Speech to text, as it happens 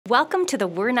Welcome to the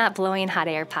We're Not Blowing Hot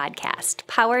Air podcast,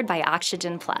 powered by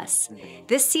Oxygen Plus.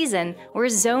 This season, we're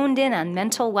zoned in on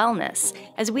mental wellness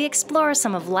as we explore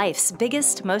some of life's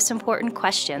biggest, most important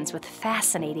questions with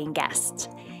fascinating guests.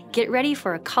 Get ready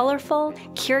for a colorful,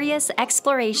 curious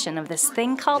exploration of this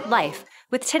thing called life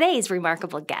with today's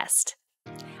remarkable guest.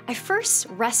 I first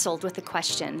wrestled with the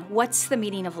question, what's the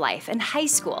meaning of life, in high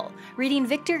school, reading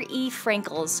Viktor E.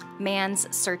 Frankl's Man's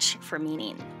Search for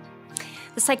Meaning.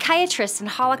 The psychiatrist and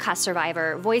Holocaust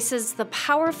survivor voices the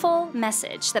powerful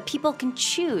message that people can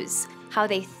choose how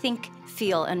they think,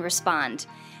 feel, and respond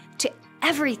to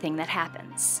everything that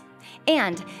happens,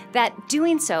 and that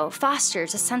doing so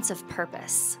fosters a sense of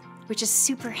purpose, which is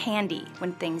super handy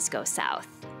when things go south.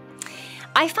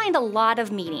 I find a lot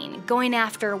of meaning going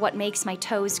after what makes my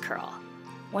toes curl.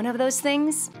 One of those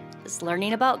things is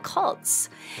learning about cults.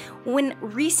 When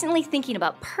recently thinking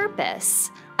about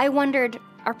purpose, I wondered,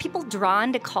 are people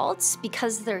drawn to cults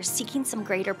because they're seeking some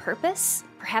greater purpose,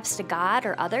 perhaps to God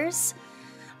or others?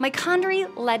 My quandary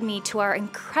led me to our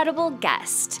incredible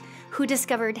guest who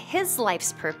discovered his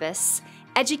life's purpose,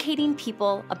 educating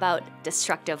people about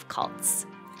destructive cults.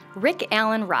 Rick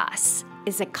Alan Ross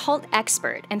is a cult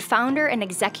expert and founder and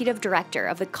executive director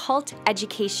of the Cult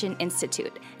Education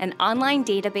Institute, an online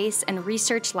database and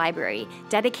research library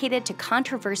dedicated to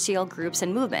controversial groups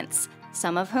and movements,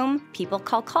 some of whom people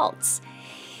call cults.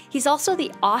 He's also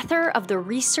the author of the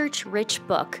research-rich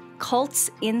book,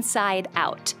 Cults Inside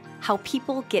Out: How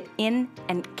People Get In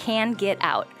and Can Get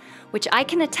Out, which I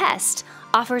can attest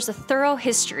offers a thorough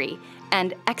history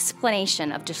and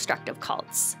explanation of destructive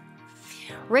cults.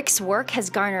 Rick's work has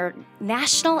garnered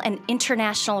national and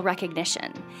international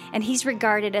recognition, and he's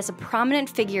regarded as a prominent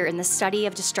figure in the study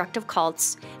of destructive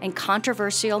cults and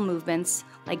controversial movements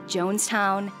like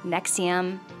Jonestown,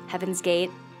 NXIVM, Heaven's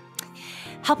Gate.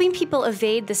 Helping people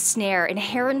evade the snare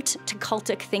inherent to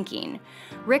cultic thinking,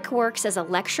 Rick works as a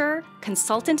lecturer,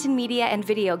 consultant in media and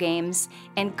video games,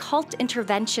 and cult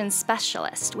intervention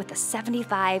specialist with a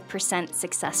 75%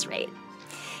 success rate.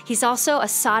 He's also a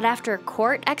sought-after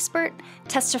court expert,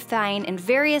 testifying in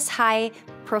various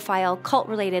high-profile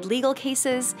cult-related legal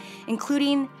cases,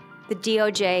 including the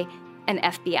DOJ and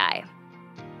FBI.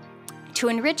 To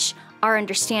enrich our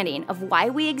understanding of why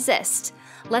we exist,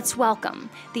 let's welcome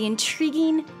the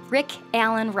intriguing Rick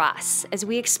Alan Ross as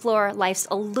we explore life's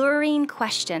alluring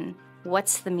question,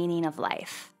 what's the meaning of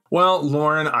life? Well,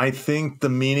 Lauren, I think the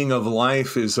meaning of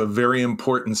life is a very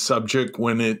important subject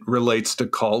when it relates to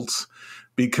cults,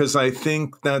 because I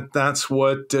think that that's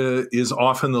what is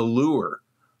often the lure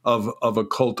of a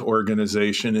cult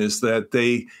organization, is that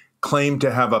they claim to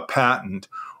have a patent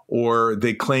or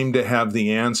they claim to have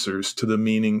the answers to the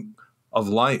meaning of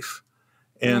life.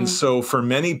 And so for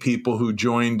many people who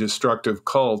join destructive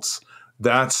cults,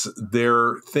 that's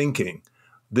their thinking.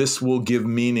 This will give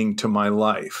meaning to my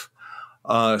life.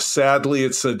 Sadly,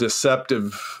 it's a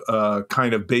deceptive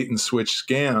kind of bait and switch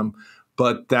scam,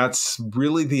 but that's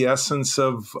really the essence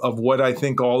of what I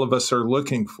think all of us are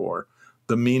looking for,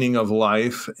 the meaning of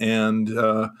life. And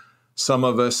some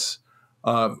of us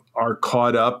are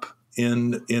caught up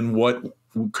in what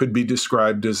could be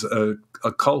described as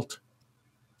a cult.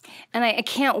 And I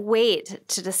can't wait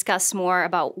to discuss more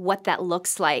about what that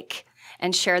looks like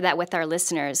and share that with our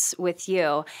listeners, with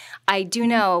you. I do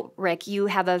know, Rick, you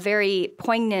have a very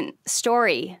poignant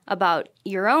story about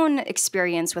your own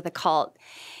experience with a cult.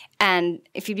 And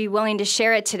if you'd be willing to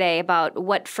share it today about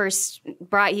what first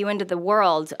brought you into the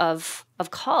world of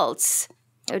cults,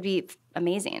 it would be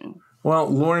amazing. Well,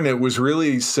 Lauren, it was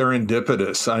really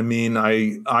serendipitous. I mean,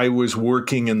 I was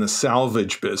working in the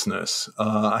salvage business.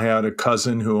 I had a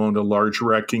cousin who owned a large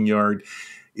wrecking yard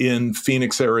in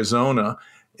Phoenix, Arizona,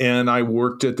 and I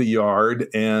worked at the yard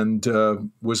and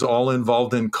was all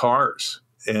involved in cars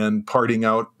and parting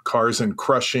out cars and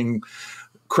crushing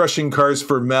cars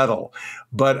for metal.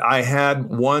 But I had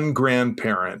one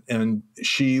grandparent, and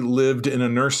she lived in a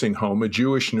nursing home, a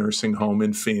Jewish nursing home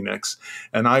in Phoenix.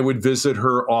 And I would visit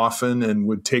her often and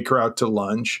would take her out to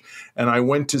lunch. And I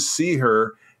went to see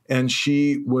her, and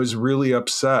she was really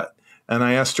upset. And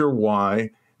I asked her why.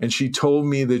 And she told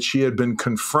me that she had been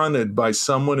confronted by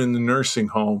someone in the nursing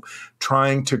home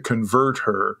trying to convert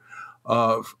her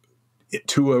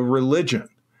to a religion.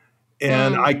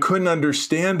 And I couldn't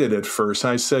understand it at first.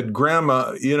 I said,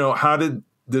 Grandma, how did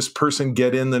this person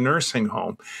get in the nursing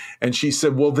home? And she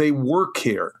said, well, they work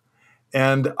here.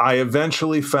 And I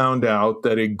eventually found out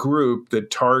that a group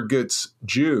that targets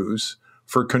Jews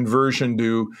for conversion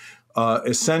to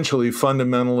essentially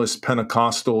fundamentalist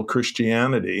Pentecostal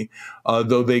Christianity,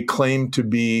 though they claim to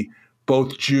be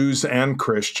both Jews and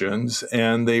Christians,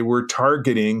 and they were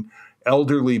targeting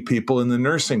elderly people in the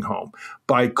nursing home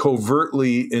by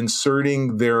covertly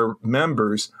inserting their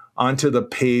members onto the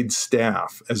paid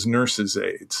staff as nurses'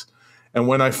 aides. And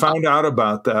when I found out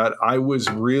about that, I was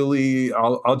really,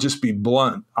 I'll just be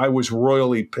blunt, I was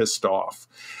royally pissed off.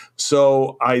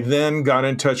 So I then got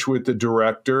in touch with the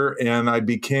director, and I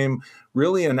became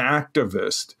really an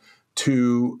activist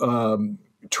to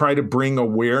try to bring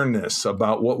awareness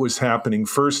about what was happening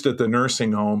first at the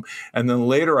nursing home. And then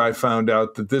later I found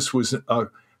out that this was a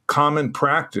common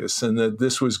practice and that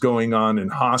this was going on in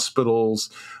hospitals,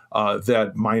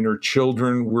 that minor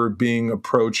children were being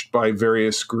approached by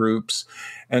various groups.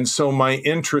 And so my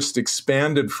interest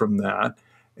expanded from that.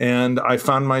 And I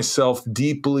found myself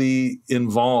deeply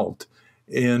involved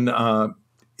in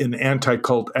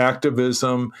anti-cult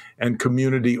activism and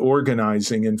community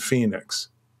organizing in Phoenix.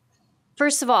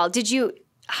 First of all,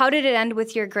 how did it end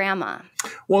with your grandma?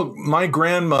 Well, my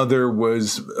grandmother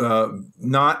was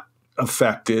not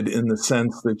affected in the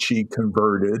sense that she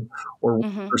converted or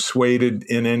persuaded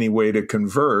in any way to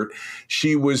convert.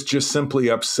 She was just simply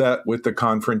upset with the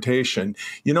confrontation.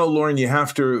 You know, Lauren, you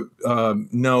have to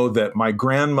know that my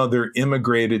grandmother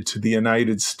immigrated to the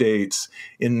United States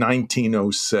in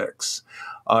 1906.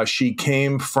 She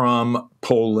came from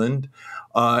Poland,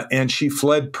 and she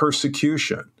fled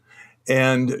persecution.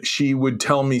 And she would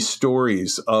tell me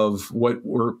stories of what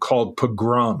were called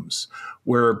pogroms,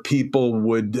 where people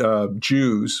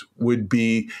Jews would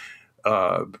be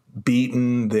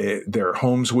beaten, their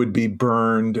homes would be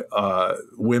burned,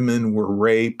 women were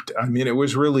raped. I mean, it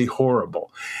was really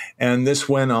horrible. And this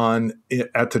went on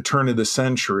at the turn of the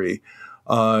century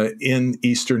in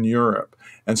Eastern Europe.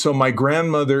 And so my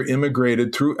grandmother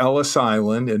immigrated through Ellis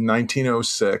Island in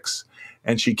 1906.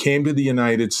 And she came to the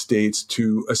United States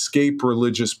to escape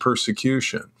religious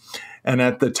persecution. And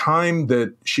at the time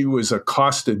that she was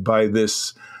accosted by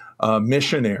this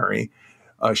missionary,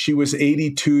 she was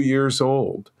 82 years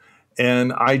old.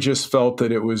 And I just felt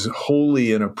that it was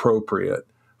wholly inappropriate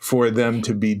for them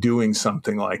to be doing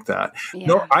something like that. Yeah.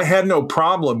 No, I had no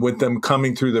problem with them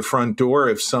coming through the front door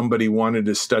if somebody wanted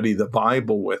to study the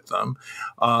Bible with them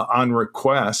on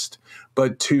request.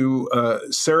 But to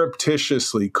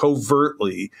surreptitiously,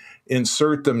 covertly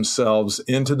insert themselves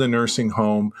into the nursing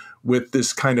home with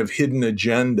this kind of hidden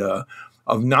agenda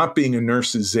of not being a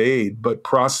nurse's aide, but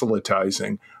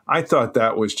proselytizing, I thought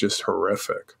that was just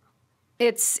horrific.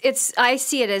 I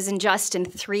see it as unjust in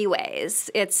three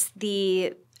ways. It's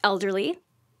the elderly,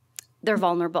 they're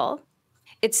vulnerable.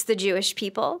 It's the Jewish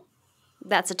people,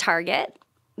 that's a target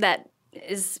that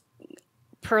is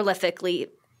prolifically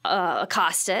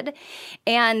accosted.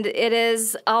 And it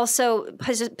is also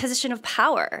position of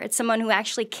power. It's someone who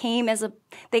actually came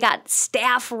they got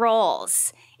staff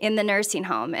roles in the nursing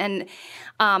home. And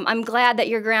I'm glad that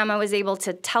your grandma was able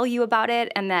to tell you about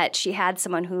it and that she had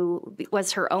someone who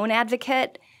was her own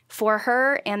advocate for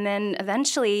her. And then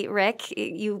eventually, Rick,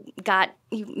 you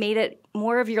made it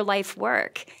more of your life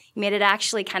work. You made it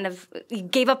actually you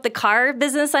gave up the car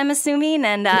business, I'm assuming,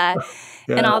 and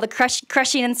and all the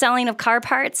crushing and selling of car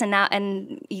parts,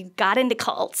 and you got into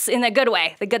cults in a good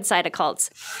way, the good side of cults.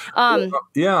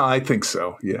 Yeah, I think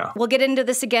so. Yeah, we'll get into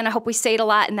this again. I hope we say it a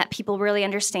lot and that people really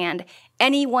understand.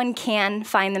 Anyone can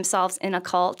find themselves in a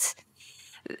cult.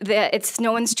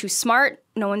 No one's too smart.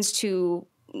 No one's too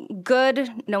good.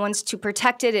 No one's too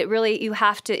protected. You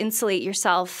have to insulate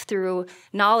yourself through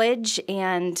knowledge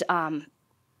and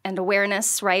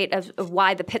awareness, right, of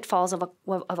why the pitfalls of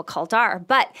a cult are.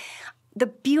 But the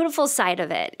beautiful side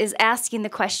of it is asking the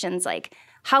questions like,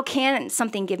 how can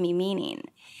something give me meaning?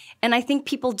 And I think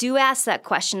people do ask that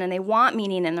question and they want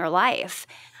meaning in their life.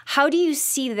 How do you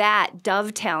see that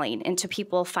dovetailing into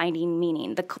people finding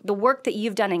meaning? The work that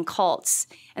you've done in cults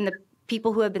and the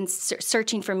people who have been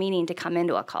searching for meaning to come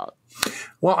into a cult?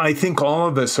 Well, I think all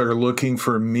of us are looking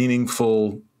for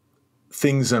meaningful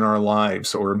things in our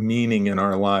lives or meaning in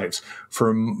our lives.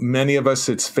 For many of us,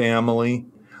 it's family.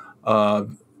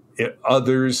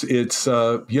 Others, it's,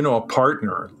 a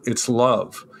partner. It's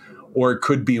love. Or it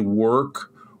could be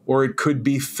work, or it could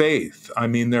be faith. I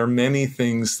mean, there are many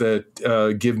things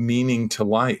that give meaning to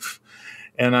life.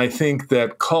 And I think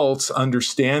that cults,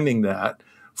 understanding that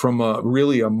from a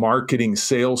marketing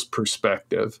sales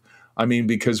perspective, I mean,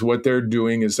 because what they're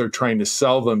doing is they're trying to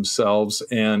sell themselves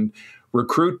and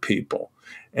recruit people.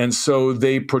 And so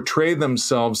they portray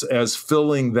themselves as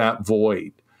filling that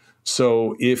void.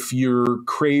 So if you're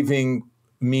craving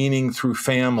meaning through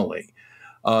family,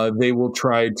 they will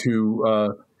try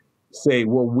to say,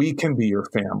 well, we can be your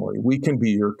family. We can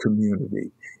be your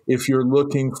community. If you're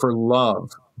looking for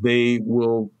love, they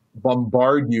will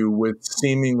bombard you with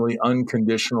seemingly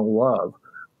unconditional love.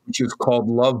 which is called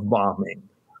love bombing.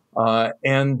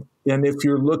 And if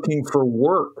you're looking for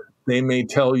work, they may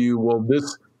tell you, well,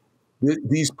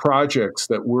 these projects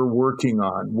that we're working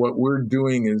on, what we're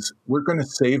doing is we're going to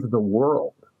save the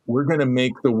world. We're going to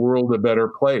make the world a better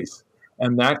place.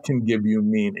 And that can give you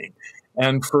meaning.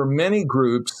 And for many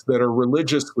groups that are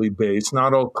religiously based,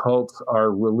 not all cults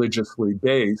are religiously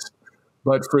based,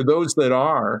 but for those that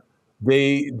are,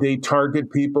 they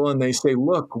target people and they say,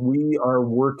 look, we are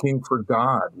working for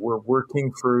God. We're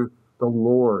working for the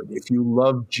Lord. If you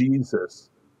love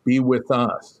Jesus, be with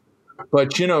us.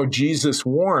 But, Jesus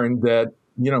warned that,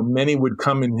 many would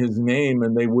come in his name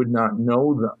and they would not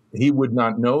know them. He would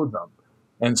not know them.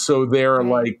 And so they're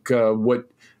like what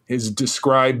is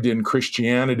described in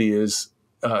Christianity as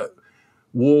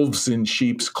wolves in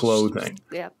sheep's clothing,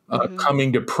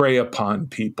 coming to prey upon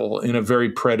people in a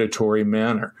very predatory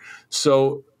manner.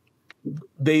 So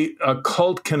a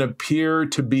cult can appear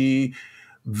to be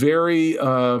very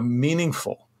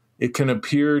meaningful. It can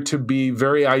appear to be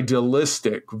very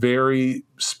idealistic, very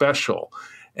special.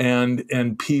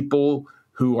 And people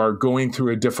who are going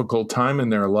through a difficult time in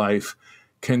their life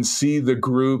can see the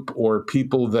group or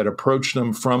people that approach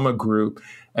them from a group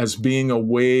as being a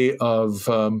way of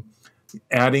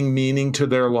adding meaning to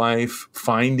their life,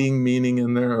 finding meaning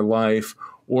in their life,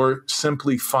 or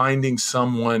simply finding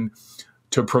someone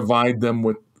to provide them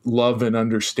with love and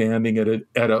understanding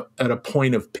at a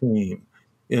point of pain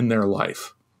in their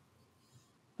life.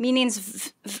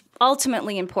 Meaning's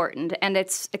ultimately important, and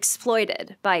it's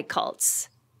exploited by cults.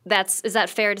 Is that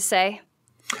fair to say?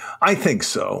 I think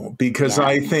so, because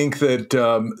I think that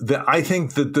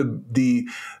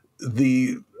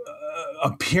the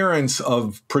appearance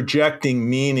of projecting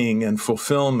meaning and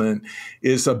fulfillment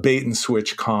is a bait and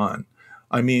switch con.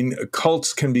 I mean,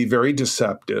 cults can be very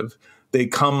deceptive. They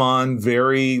come on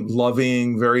very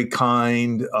loving, very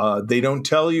kind. They don't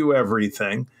tell you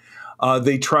everything.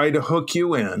 They try to hook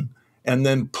you in and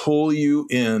then pull you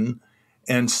in.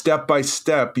 And step by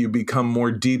step, you become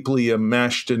more deeply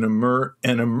enmeshed and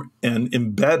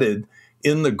embedded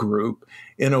in the group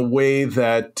in a way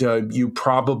that you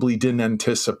probably didn't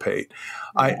anticipate.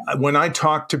 When I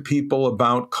talk to people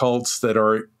about cults that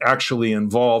are actually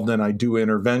involved, and I do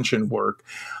intervention work,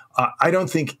 I don't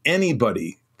think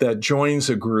anybody that joins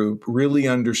a group really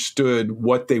understood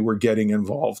what they were getting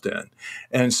involved in.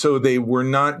 And so they were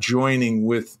not joining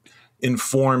with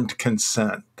informed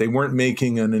consent. They weren't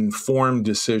making an informed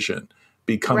decision,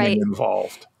 becoming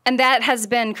involved. And that has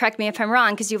been, correct me if I'm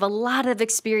wrong, because you have a lot of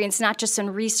experience, not just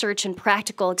in research and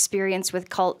practical experience with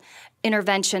cult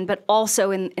intervention, but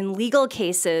also in legal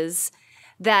cases,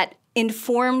 that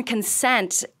informed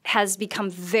consent has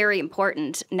become very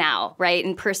important now, right?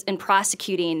 In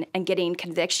prosecuting and getting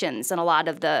convictions, and a lot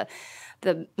of the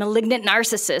malignant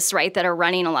narcissists, right, that are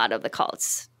running a lot of the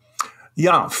cults.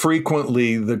 Yeah,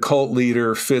 frequently the cult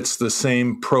leader fits the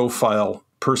same profile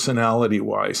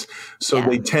personality-wise. So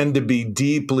they tend to be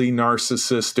deeply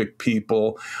narcissistic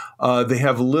people. They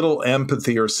have little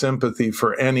empathy or sympathy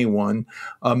for anyone.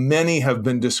 Many have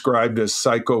been described as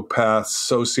psychopaths,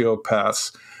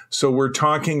 sociopaths. So we're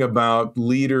talking about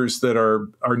leaders that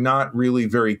are not really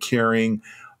very caring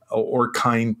or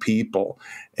kind people.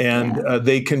 And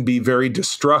they can be very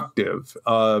destructive.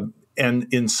 And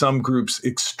in some groups,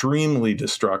 extremely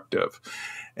destructive.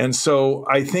 And so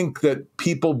I think that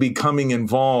people becoming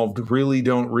involved really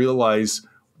don't realize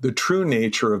the true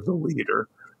nature of the leader,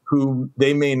 who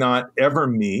they may not ever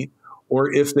meet,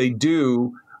 or if they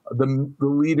do, the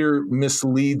leader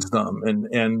misleads them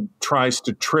and tries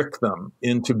to trick them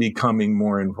into becoming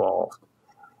more involved.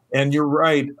 And you're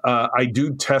right, I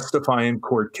do testify in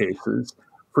court cases.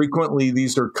 Frequently,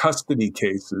 these are custody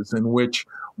cases in which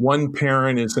one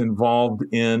parent is involved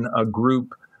in a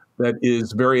group that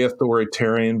is very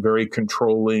authoritarian, very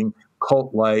controlling,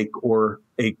 cult-like, or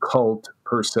a cult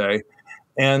per se.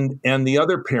 And the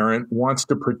other parent wants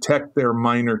to protect their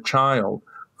minor child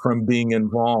from being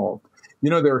involved.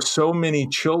 There are so many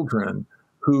children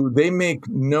who they make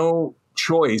no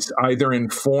choice, either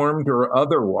informed or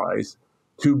otherwise,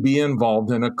 to be involved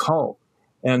in a cult.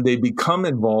 And they become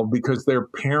involved because their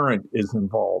parent is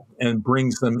involved and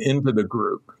brings them into the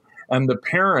group. And the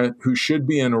parent, who should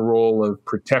be in a role of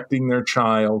protecting their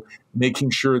child,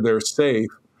 making sure they're safe,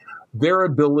 their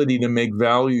ability to make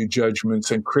value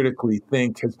judgments and critically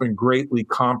think has been greatly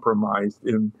compromised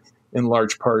in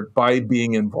large part by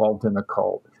being involved in a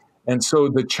cult. And so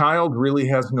the child really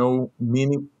has no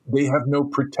meaning. They have no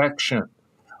protection,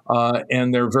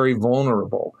 and they're very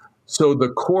vulnerable. So the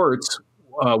courts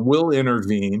will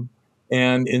intervene,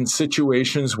 and in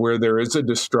situations where there is a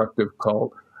destructive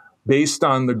cult, based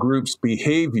on the group's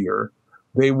behavior,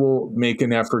 they will make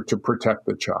an effort to protect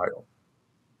the child.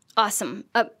 Awesome.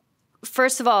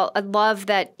 First of all, I love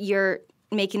that you're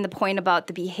making the point about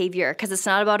the behavior, because it's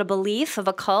not about a belief of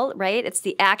a cult, right? It's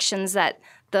the actions that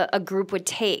a group would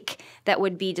take that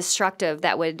would be destructive,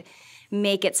 that would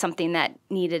make it something that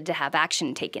needed to have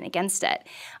action taken against it.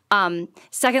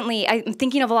 Secondly, I'm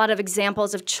thinking of a lot of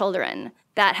examples of children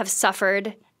that have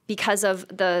suffered because of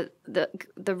the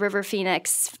River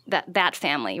Phoenix, that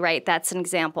family, right? That's an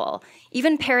example.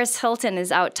 Even Paris Hilton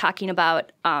is out talking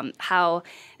about how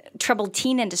troubled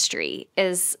teen industry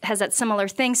has that similar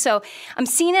thing. So I'm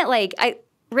seeing it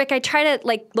Rick, I try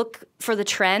to look for the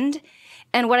trend,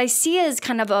 and what I see is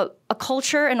kind of a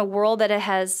culture and a world that it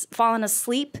has fallen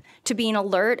asleep to being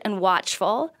alert and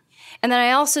watchful. And then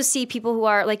I also see people who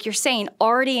are, like you're saying,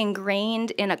 already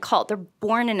ingrained in a cult. They're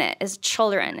born in it as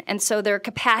children. And so their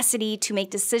capacity to make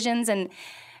decisions and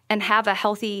have a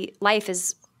healthy life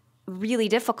is really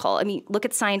difficult. I mean, look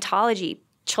at Scientology,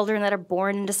 children that are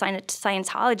born into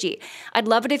Scientology. I'd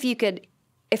love it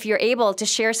if you're able to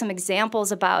share some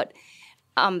examples about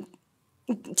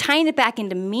tying it back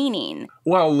into meaning.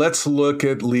 Well, let's look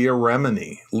at Leah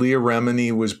Remini. Leah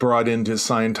Remini was brought into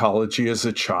Scientology as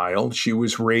a child. She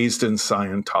was raised in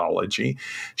Scientology.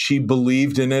 She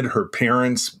believed in it. Her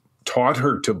parents taught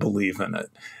her to believe in it,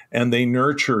 and they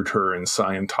nurtured her in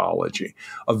Scientology.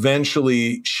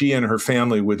 Eventually, she and her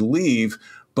family would leave,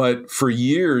 but for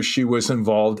years she was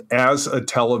involved as a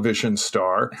television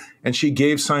star, and she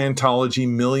gave Scientology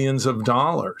millions of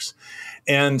dollars.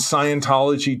 And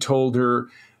Scientology told her,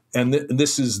 and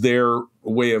this is their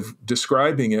way of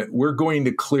describing it, we're going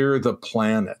to clear the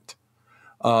planet.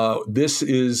 This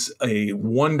is a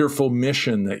wonderful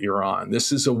mission that you're on.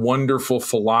 This is a wonderful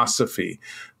philosophy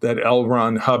that L.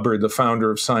 Ron Hubbard, the founder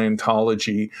of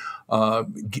Scientology,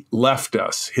 left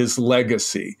us, his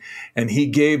legacy. And he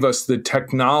gave us the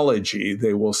technology,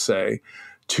 they will say,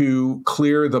 to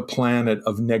clear the planet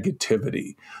of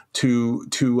negativity, to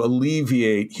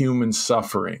alleviate human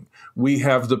suffering. We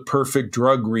have the perfect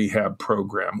drug rehab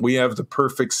program. We have the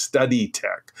perfect study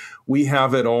tech. We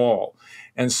have it all.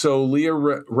 And so Leah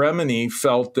Remini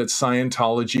felt that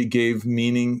Scientology gave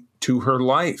meaning to her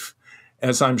life,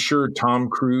 as I'm sure Tom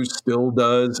Cruise still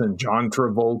does, and John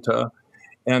Travolta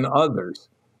and others.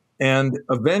 And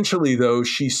eventually, though,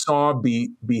 she saw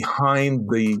behind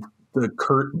the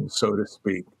curtain, so to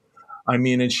speak. I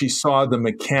mean, and she saw the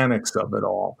mechanics of it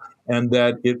all, and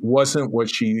that it wasn't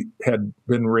what she had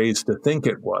been raised to think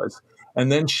it was.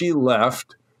 And then she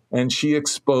left, and she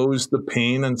exposed the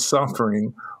pain and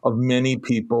suffering of many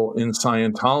people in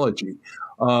Scientology,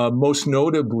 most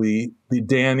notably the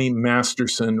Danny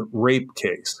Masterson rape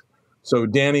case. So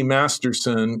Danny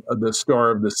Masterson, the star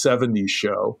of the 70s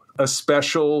show, a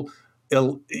special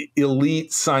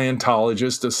elite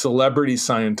Scientologist, a celebrity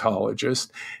Scientologist,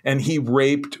 and he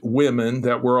raped women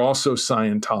that were also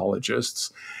Scientologists,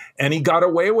 and he got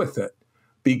away with it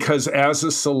because as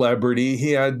a celebrity,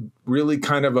 he had really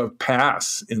kind of a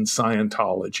pass in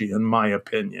Scientology, in my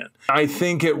opinion. I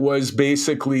think it was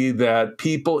basically that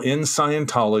people in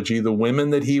Scientology, the women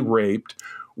that he raped,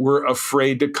 were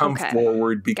afraid to come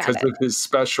forward because of his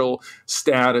special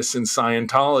status in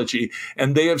Scientology.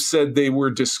 And they have said they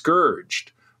were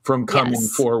discouraged from coming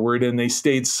forward, and they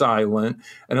stayed silent.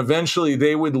 And eventually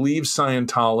they would leave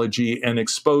Scientology and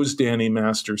expose Danny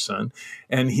Masterson.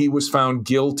 And he was found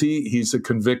guilty. He's a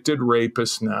convicted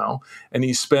rapist now, and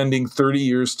he's spending 30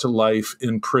 years to life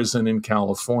in prison in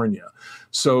California.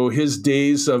 So his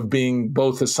days of being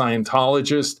both a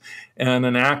Scientologist and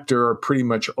an actor are pretty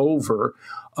much over.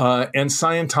 And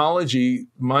Scientology,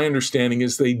 my understanding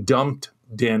is they dumped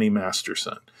Danny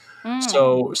Masterson.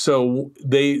 So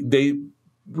they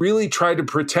really tried to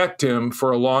protect him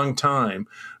for a long time.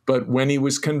 But when he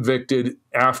was convicted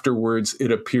afterwards, it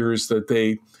appears that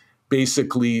they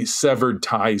basically severed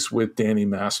ties with Danny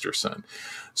Masterson.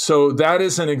 So that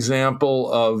is an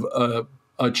example of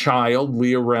a child,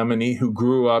 Leah Remini, who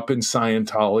grew up in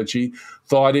Scientology,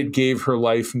 thought it gave her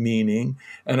life meaning,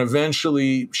 and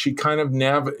eventually she kind of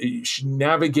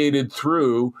navigated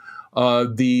through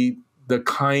the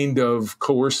kind of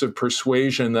coercive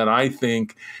persuasion that I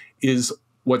think is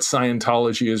what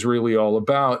Scientology is really all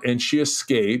about, and she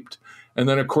escaped. And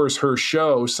then, of course, her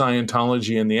show,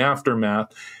 Scientology in the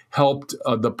Aftermath, helped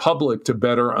the public to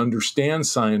better understand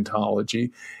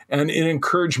Scientology. And it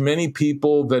encouraged many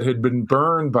people that had been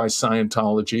burned by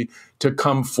Scientology to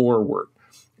come forward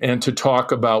and to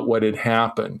talk about what had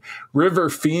happened. River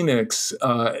Phoenix,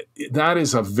 that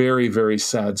is a very, very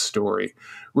sad story.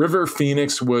 River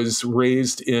Phoenix was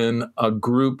raised in a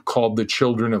group called the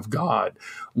Children of God,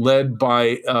 led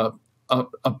by a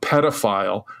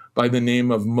pedophile by the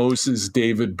name of Moses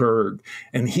David Berg.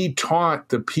 And he taught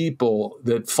the people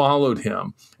that followed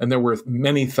him, and there were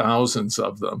many thousands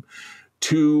of them,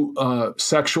 to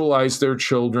sexualize their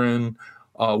children.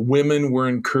 Women were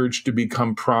encouraged to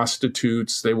become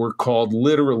prostitutes. They were called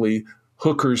literally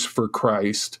hookers for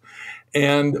Christ.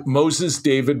 And Moses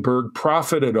David Berg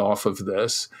profited off of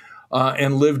this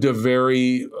and lived a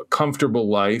very comfortable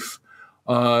life.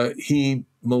 He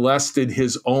molested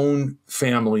his own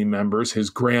family members, his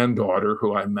granddaughter,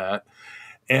 who I met.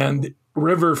 And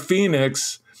River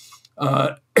Phoenix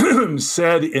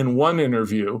said in one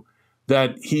interview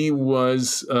that he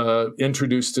was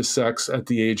introduced to sex at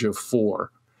the age of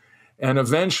 4. And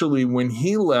eventually, when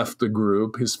he left the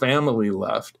group, his family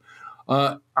left,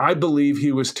 I believe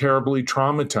he was terribly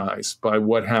traumatized by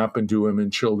what happened to him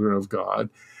in Children of God.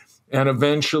 And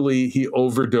eventually, he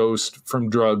overdosed from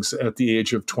drugs at the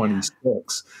age of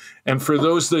 26. And for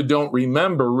those that don't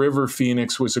remember, River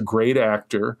Phoenix was a great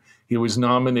actor. He was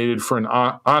nominated for an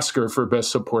Oscar for Best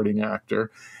Supporting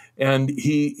Actor. And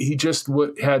he just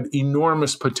had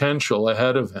enormous potential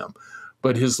ahead of him.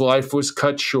 But his life was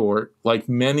cut short, like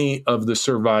many of the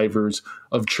survivors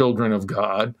of Children of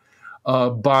God,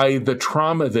 by the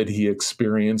trauma that he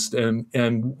experienced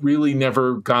and really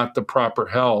never got the proper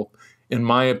help, in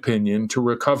my opinion, to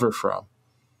recover from.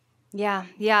 Yeah.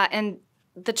 And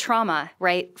the trauma,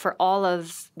 right, for all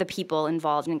of the people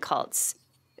involved in cults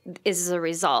is a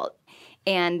result.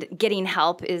 And getting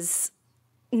help is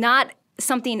not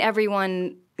something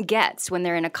everyone gets when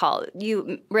they're in a cult.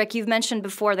 Rick, you've mentioned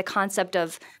before the concept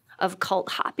of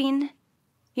cult hopping,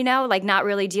 like not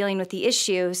really dealing with the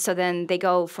issue. So then they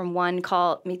go from one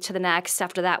cult to the next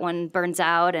after that one burns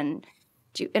out. And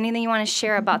anything you want to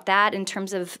share about that in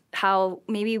terms of how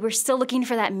maybe we're still looking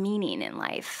for that meaning in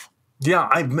life? Yeah,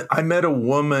 I met a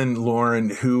woman, Lauren,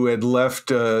 who had left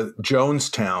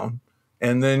Jonestown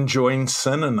and then joined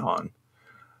Synanon.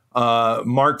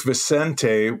 Mark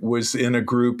Vicente was in a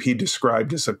group he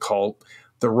described as a cult,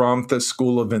 the Ramtha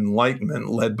School of Enlightenment,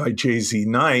 led by J.Z.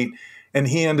 Knight, and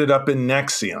he ended up in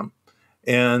NXIVM.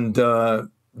 And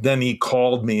then he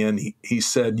called me and he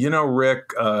said,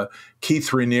 Rick, Keith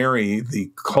Raniere,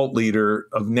 the cult leader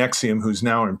of NXIVM, who's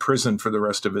now in prison for the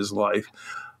rest of his life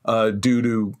due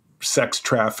to sex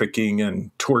trafficking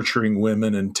and torturing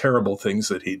women and terrible things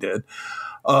that he did.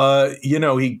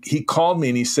 He called me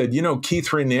and he said, Keith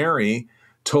Raniere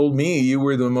told me you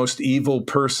were the most evil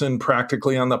person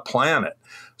practically on the planet.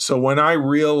 So when I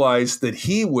realized that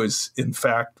he was, in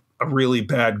fact, a really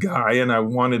bad guy and I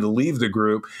wanted to leave the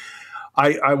group,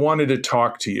 I wanted to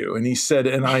talk to you. And he said,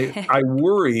 and I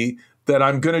worry that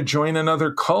I'm going to join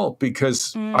another cult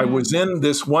because I was in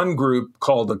this one group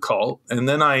called a cult, and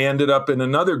then I ended up in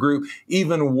another group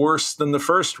even worse than the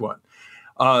first one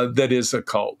that is a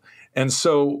cult. And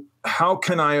so how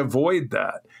can I avoid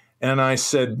that? And I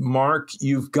said, Mark,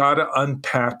 you've got to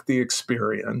unpack the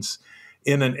experience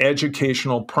in an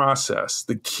educational process.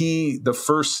 The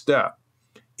first step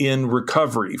in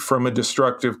recovery from a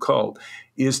destructive cult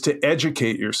is to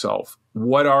educate yourself.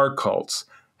 What are cults?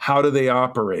 How do they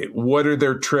operate? What are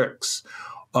their tricks?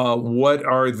 What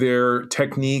are their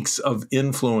techniques of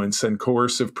influence and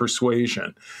coercive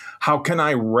persuasion? How can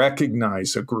I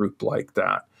recognize a group like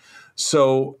that?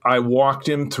 So I walked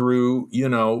him through,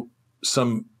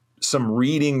 some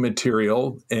reading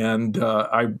material, and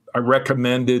I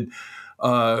recommended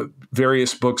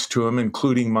various books to him,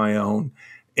 including my own.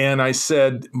 And I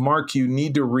said, Mark, you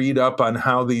need to read up on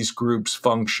how these groups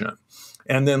function,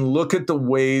 and then look at the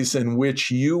ways in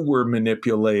which you were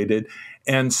manipulated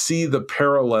and see the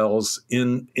parallels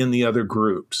in the other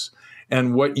groups.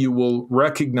 And what you will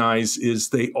recognize is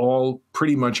they all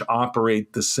pretty much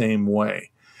operate the same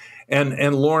way.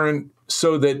 And Lauren,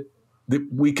 so that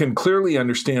we can clearly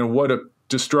understand what a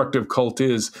destructive cult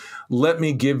is, let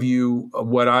me give you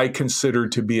what I consider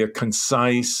to be a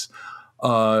concise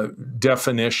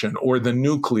definition, or the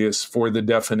nucleus for the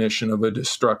definition of a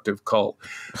destructive cult.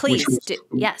 Please,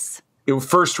 yes. It was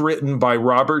first written by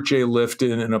Robert J.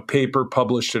 Lifton in a paper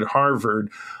published at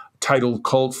Harvard titled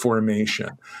Cult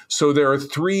Formation. So there are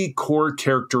 3 core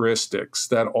characteristics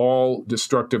that all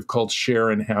destructive cults share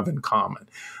and have in common.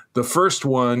 The first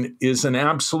one is an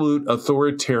absolute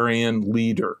authoritarian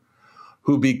leader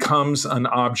who becomes an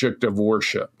object of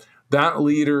worship. That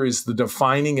leader is the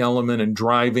defining element and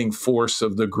driving force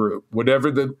of the group.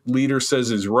 Whatever the leader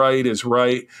says is right is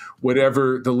right.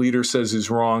 Whatever the leader says is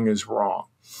wrong is wrong.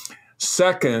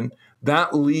 Second,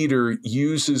 that leader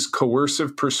uses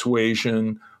coercive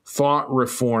persuasion, thought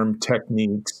reform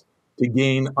techniques to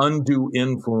gain undue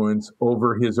influence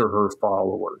over his or her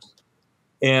followers.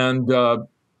 And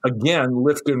again,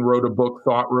 Lifton wrote a book,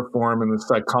 Thought Reform and the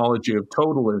Psychology of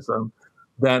Totalism,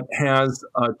 that has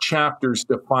chapters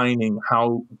defining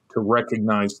how to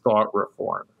recognize thought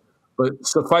reform. But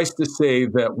suffice to say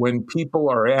that when people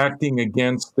are acting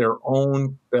against their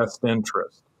own best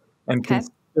interest and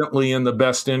consistently in the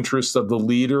best interest of the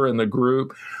leader and the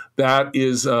group, that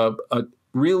is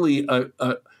really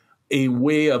a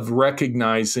way of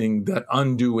recognizing that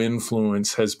undue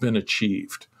influence has been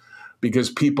achieved,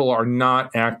 because people are not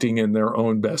acting in their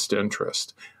own best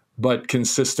interest, but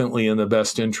consistently in the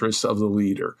best interest of the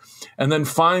leader. And then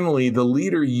finally, the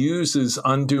leader uses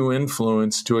undue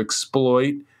influence to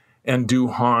exploit and do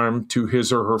harm to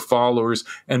his or her followers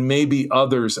and maybe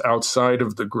others outside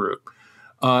of the group.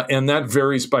 And that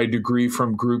varies by degree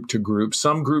from group to group.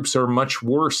 Some groups are much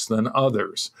worse than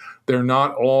others. They're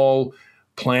not all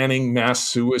planning mass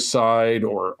suicide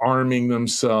or arming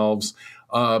themselves,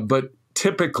 but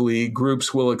typically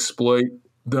groups will exploit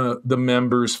the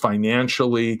members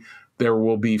financially. There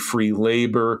will be free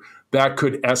labor. That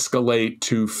could escalate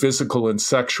to physical and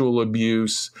sexual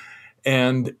abuse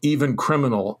and even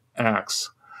criminal acts.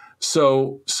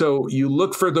 So you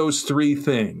look for those three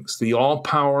things: the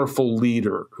all-powerful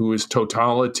leader who is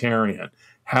totalitarian,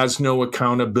 has no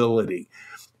accountability,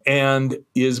 and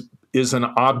is an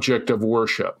object of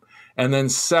worship. And then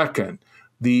second,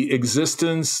 the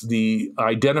existence, the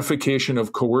identification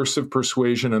of coercive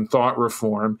persuasion and thought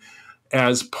reform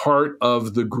as part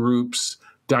of the group's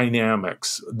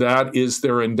dynamics. That is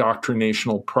their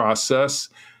indoctrinational process,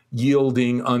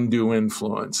 yielding undue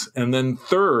influence. And then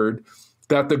third,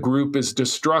 that the group is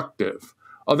destructive.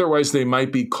 Otherwise, they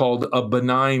might be called a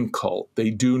benign cult. They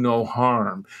do no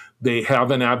harm. They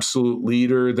have an absolute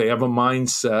leader. They have a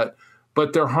mindset,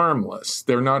 but they're harmless.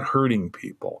 They're not hurting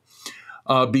people.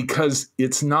 Because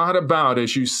it's not about,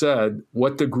 as you said,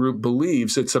 what the group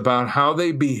believes. It's about how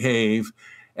they behave.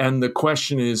 And the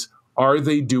question is, are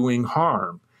they doing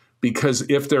harm? Because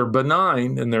if they're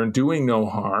benign and they're doing no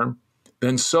harm,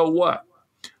 then so what?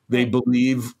 They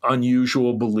believe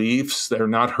unusual beliefs. They're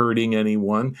not hurting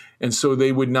anyone. And so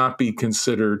they would not be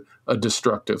considered a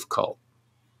destructive cult.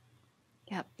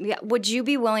 Yeah. Would you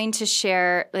be willing to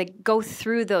share, go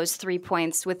through those 3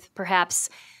 points with perhaps,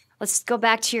 let's go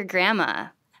back to your grandma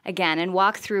again and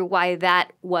walk through why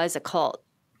that was a cult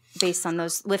based on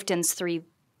those Lifton's 3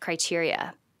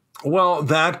 criteria? Well,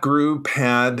 that group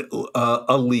had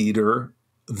a leader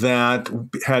that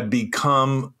had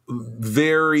become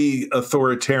very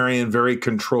authoritarian, very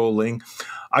controlling.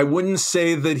 I wouldn't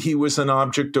say that he was an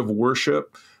object of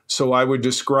worship. So I would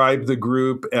describe the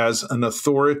group as an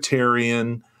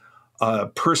authoritarian,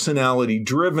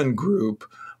 personality-driven group,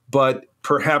 but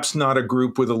perhaps not a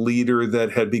group with a leader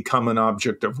that had become an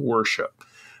object of worship.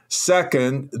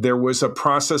 Second, there was a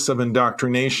process of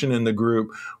indoctrination in the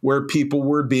group where people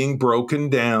were being broken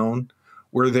down,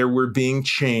 where they were being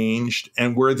changed,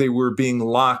 and where they were being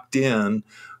locked in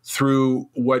through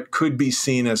what could be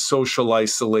seen as social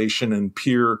isolation and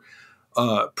peer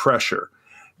pressure.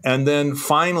 And then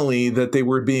finally, that they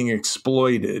were being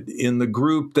exploited. In the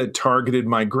group that targeted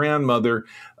my grandmother,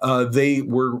 they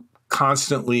were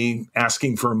constantly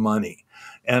asking for money.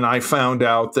 And I found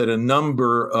out that a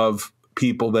number of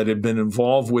people that had been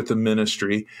involved with the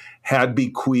ministry had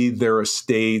bequeathed their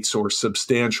estates or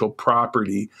substantial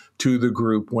property to the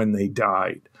group when they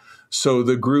died. So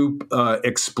the group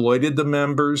exploited the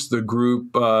members. The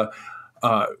group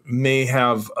may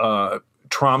have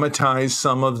traumatized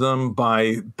some of them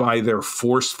by their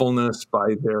forcefulness,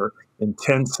 by their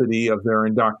intensity of their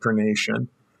indoctrination.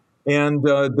 And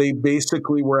they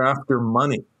basically were after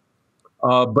money.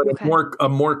 But a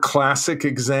more classic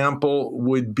example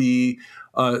would be,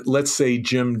 let's say,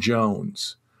 Jim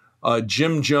Jones.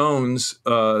 Jim Jones,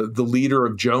 the leader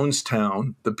of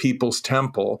Jonestown, the People's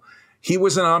Temple, he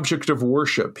was an object of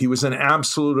worship. He was an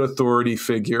absolute authority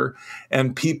figure,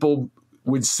 and people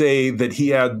would say that he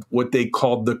had what they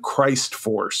called the Christ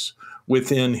force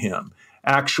within him,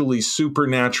 actually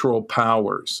supernatural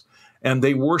powers, and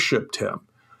they worshiped him.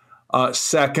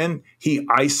 Second, he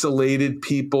isolated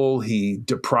people. He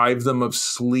deprived them of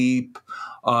sleep.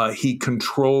 He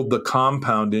controlled the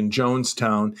compound in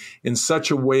Jonestown in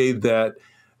such a way that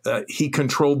he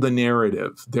controlled the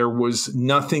narrative. There was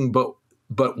nothing but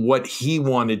what he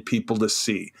wanted people to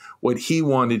see, what he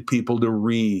wanted people to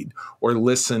read or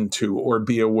listen to or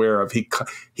be aware of.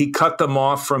 He cut them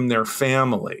off from their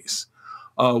families.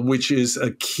 Which is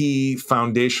a key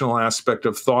foundational aspect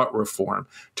of thought reform,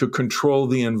 to control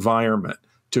the environment,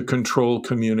 to control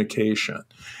communication.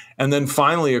 And then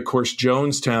finally, of course,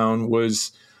 Jonestown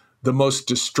was the most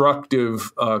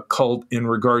destructive cult in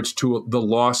regards to the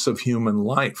loss of human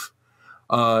life.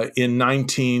 In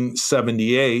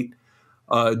 1978,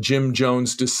 Jim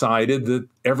Jones decided that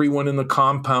everyone in the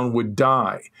compound would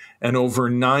die, and over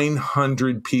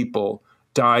 900 people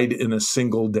died in a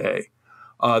single day.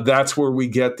 That's where we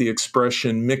get the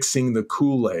expression mixing the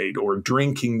Kool-Aid or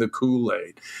drinking the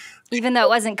Kool-Aid. Even though it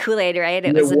wasn't Kool-Aid, right?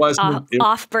 It was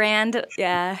off-brand.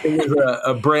 Yeah. It was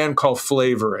a brand called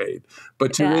Flavor Aid.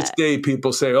 But to this day,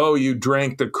 people say, oh, you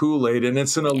drank the Kool-Aid. And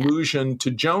it's an allusion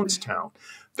to Jonestown,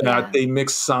 that they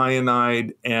mix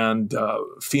cyanide and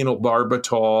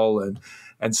phenobarbital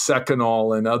and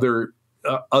seconal and other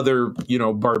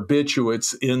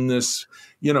barbiturates in this,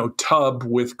 tub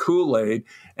with Kool-Aid.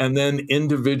 And then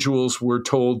individuals were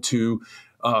told to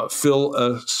fill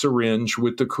a syringe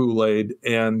with the Kool-Aid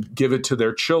and give it to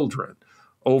their children.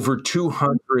 Over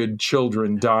 200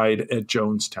 children died at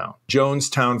Jonestown.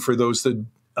 Jonestown, for those that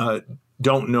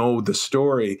don't know the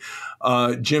story,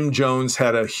 Jim Jones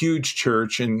had a huge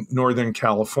church in Northern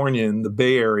California in the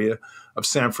Bay Area of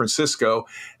San Francisco.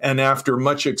 And after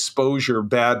much exposure,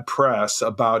 bad press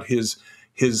about his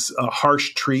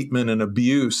harsh treatment and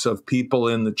abuse of people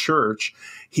in the church,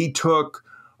 he took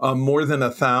more than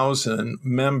 1,000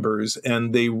 members,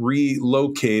 and they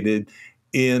relocated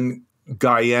in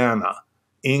Guyana,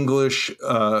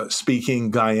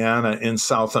 English-speaking Guyana in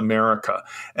South America.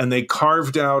 And they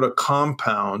carved out a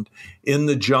compound in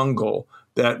the jungle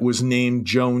that was named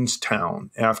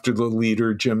Jonestown after the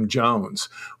leader, Jim Jones.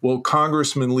 Well,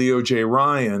 Congressman Leo J.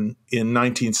 Ryan in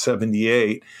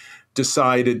 1978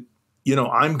 decided,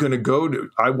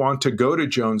 I want to go to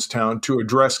Jonestown to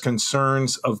address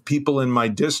concerns of people in my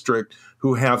district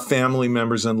who have family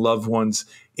members and loved ones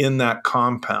in that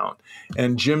compound.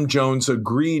 And Jim Jones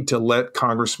agreed to let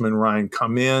Congressman Ryan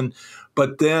come in,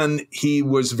 but then he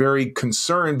was very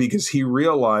concerned because he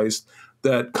realized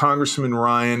that Congressman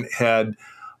Ryan had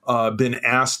been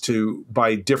asked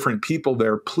by different people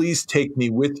there, please take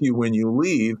me with you when you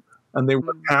leave. And they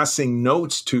were passing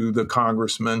notes to the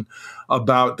congressman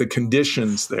about the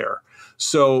conditions there.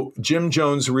 So Jim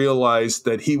Jones realized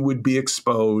that he would be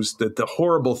exposed, that the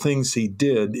horrible things he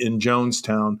did in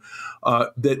Jonestown,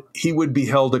 that he would be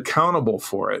held accountable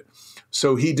for it.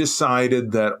 So he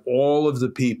decided that all of the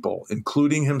people,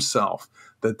 including himself,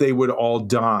 that they would all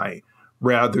die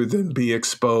rather than be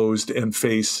exposed and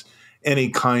face any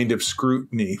kind of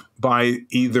scrutiny by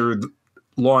either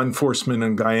law enforcement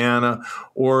in Guyana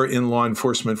or in law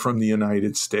enforcement from the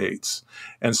United States.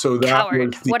 And so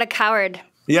that what a coward.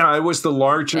 Yeah, it was the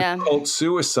largest cult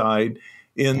suicide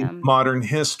in modern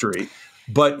history.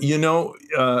 But,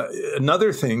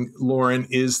 another thing, Lauren,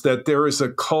 is that there is a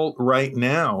cult right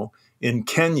now in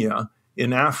Kenya,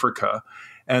 in Africa,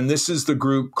 and this is the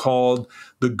group called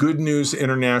the Good News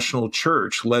International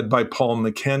Church, led by Paul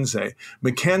Mackenzie.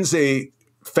 Mackenzie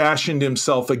fashioned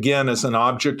himself again as an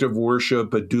object of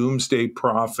worship, a doomsday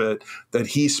prophet, that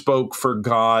he spoke for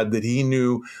God, that he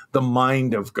knew the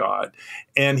mind of God.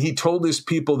 And he told his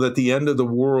people that the end of the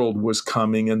world was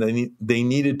coming and they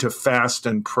needed to fast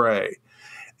and pray.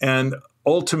 And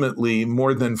ultimately,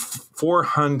 more than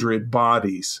 400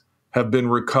 bodies have been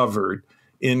recovered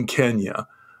in Kenya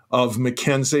of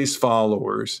Mackenzie's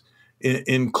followers,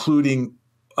 including,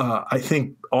 I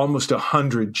think, almost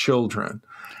 100 children.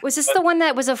 Was this the one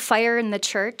that was a fire in the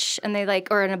church and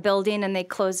or in a building and they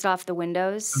closed off the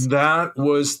windows? That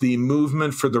was the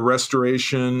movement for the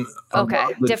restoration of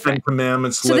the Ten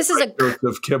Commandments. So this is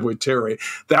of Kibwetiri.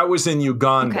 That was in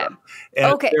Uganda.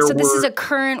 Okay. So this is a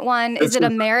current one. Is it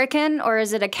American or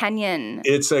is it a Kenyan?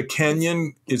 It's a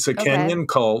Kenyan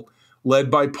cult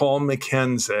led by Paul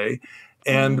Mackenzie.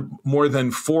 And more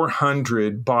than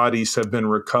 400 bodies have been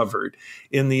recovered.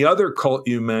 In the other cult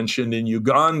you mentioned in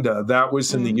Uganda, that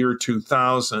was in the year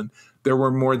 2000, there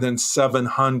were more than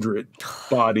 700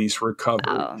 bodies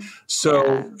recovered.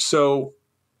 So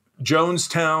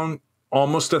Jonestown,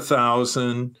 almost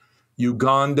 1,000,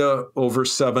 Uganda, over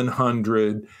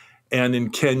 700, and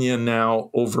in Kenya now,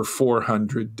 over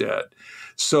 400 dead.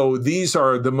 So these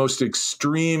are the most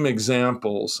extreme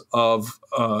examples of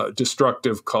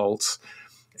destructive cults.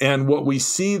 And what we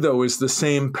see, though, is the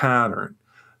same pattern,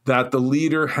 that the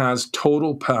leader has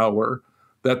total power,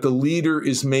 that the leader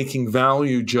is making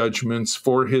value judgments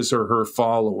for his or her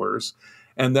followers,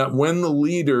 and that when the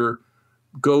leader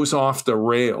goes off the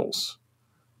rails,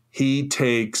 he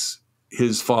takes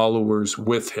his followers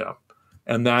with him.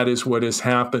 And that is what has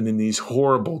happened in these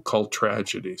horrible cult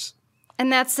tragedies.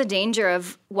 And that's the danger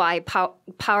of why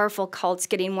powerful cults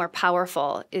getting more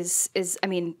powerful is,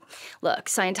 look,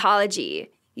 Scientology,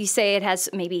 you say it has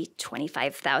maybe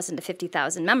 25,000 to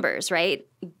 50,000 members, right?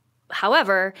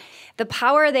 However, the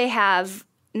power they have,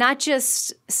 not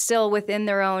just still within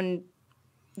their own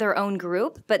their own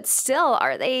group, but still,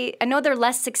 are they? I know they're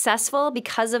less successful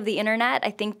because of the internet.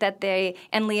 I think that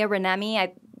and Leah Renemi,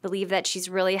 I believe that she's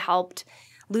really helped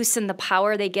loosen the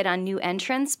power they get on new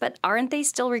entrants, but aren't they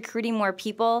still recruiting more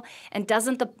people? And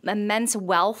doesn't the immense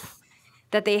wealth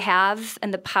that they have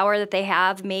and the power that they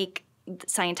have make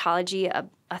Scientology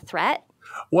a threat?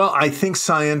 Well, I think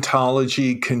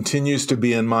Scientology continues to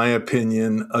be, in my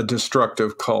opinion, a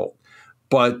destructive cult.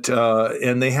 But,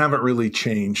 and they haven't really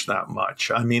changed that much.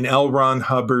 I mean, L. Ron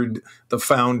Hubbard, the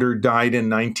founder, died in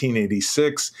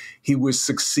 1986. He was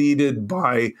succeeded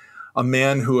by a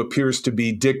man who appears to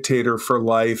be dictator for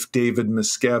life, David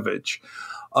Miscavige.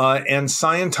 And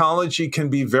Scientology can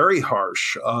be very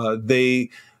harsh. In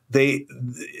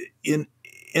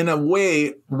a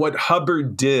way, what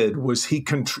Hubbard did was he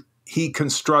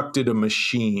constructed a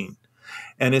machine.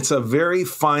 And it's a very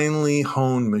finely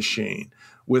honed machine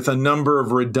with a number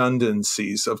of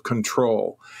redundancies of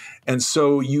control. And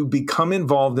so you become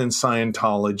involved in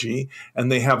Scientology,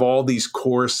 and they have all these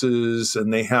courses,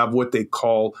 and they have what they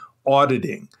call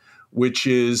auditing, which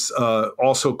is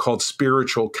also called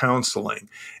spiritual counseling.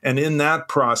 And in that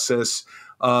process,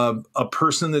 a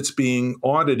person that's being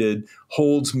audited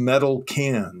holds metal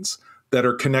cans that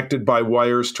are connected by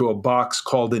wires to a box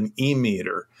called an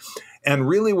e-meter. And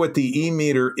really what the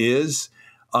e-meter is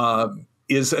a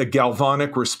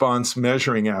galvanic response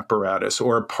measuring apparatus,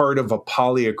 or a part of a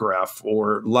polygraph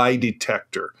or lie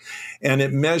detector. And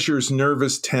it measures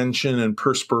nervous tension and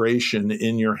perspiration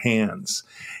in your hands.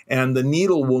 And the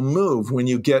needle will move when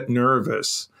you get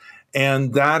nervous.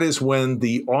 And that is when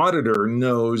the auditor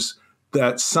knows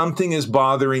that something is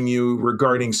bothering you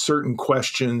regarding certain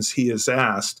questions he has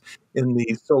asked in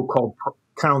the so-called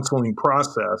counseling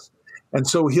process. And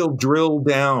so he'll drill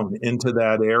down into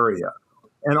that area.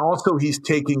 And also he's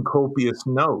taking copious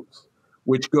notes,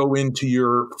 which go into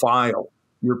your file,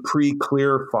 your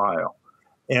pre-clear file.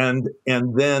 And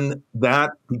then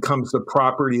that becomes the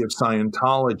property of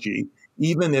Scientology,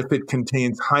 even if it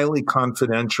contains highly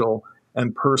confidential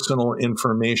and personal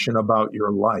information about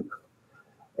your life.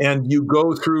 And you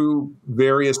go through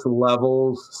various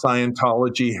levels.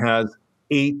 Scientology has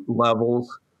 8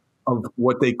 levels of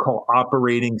what they call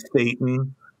operating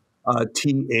Thetan,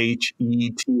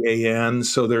 Thetan.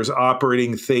 So there's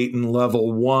operating Thetan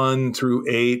level 1 through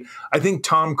 8. I think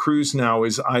Tom Cruise now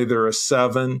is either a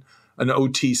 7, an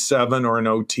OT7 or an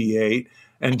OT8.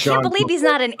 And I can't believe he's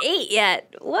not an 8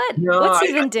 yet. What? No, what's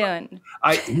he been doing?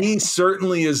 He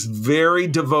certainly is very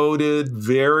devoted,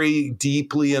 very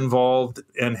deeply involved,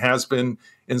 and has been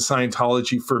in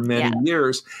Scientology for many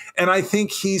years. And I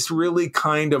think he's really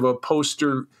kind of a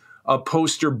poster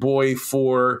boy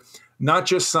for not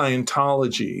just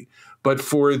Scientology, but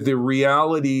for the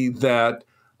reality that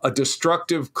a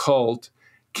destructive cult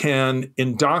can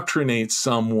indoctrinate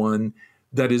someone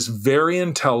that is very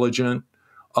intelligent,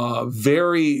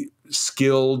 very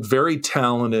skilled, very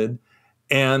talented,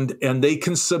 and they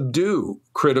can subdue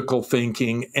critical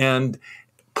thinking and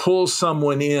pull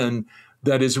someone in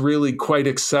that is really quite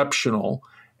exceptional.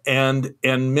 And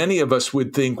many of us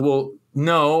would think, well,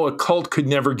 no, a cult could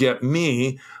never get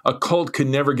me. A cult could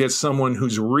never get someone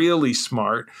who's really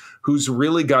smart, who's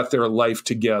really got their life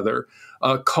together.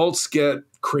 Cults get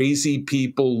crazy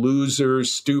people,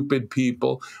 losers, stupid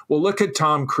people. Well, look at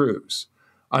Tom Cruise.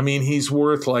 I mean, he's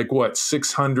worth like, what,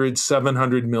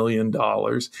 $600–700 million.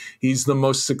 He's the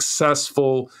most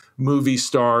successful movie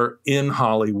star in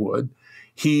Hollywood.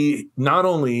 He not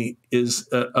only is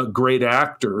a great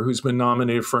actor who's been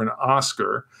nominated for an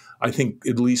Oscar, I think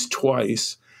at least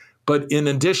twice, but in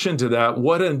addition to that,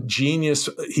 what a genius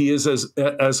he is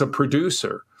as a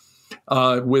producer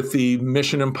with the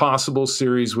Mission Impossible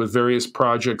series, with various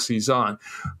projects he's on.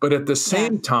 But at the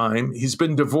same time, he's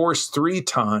been divorced 3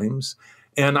 times.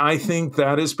 And I think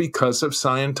that is because of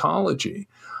Scientology.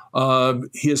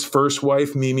 His first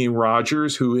wife, Mimi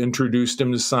Rogers, who introduced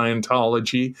him to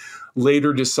Scientology,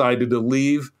 later decided to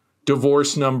leave.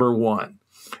 Divorce number 1.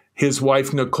 His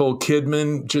wife, Nicole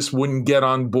Kidman, just wouldn't get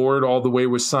on board all the way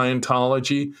with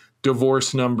Scientology.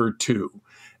 Divorce number 2.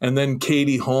 And then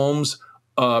Katie Holmes,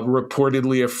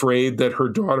 reportedly afraid that her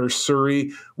daughter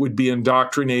Suri would be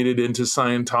indoctrinated into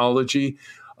Scientology.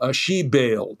 She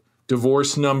bailed.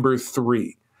 Divorce number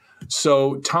 3.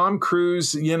 So Tom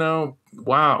Cruise,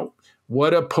 wow,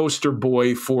 what a poster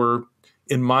boy for,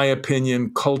 in my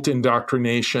opinion, cult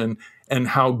indoctrination and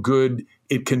how good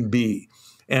it can be.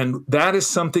 And that is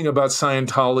something about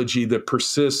Scientology that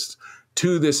persists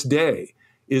to this day,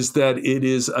 is that it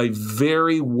is a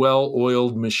very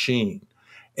well-oiled machine.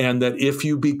 And that if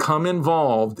you become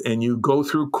involved and you go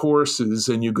through courses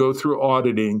and you go through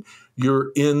auditing,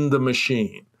 you're in the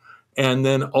machine. And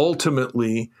then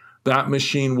ultimately, that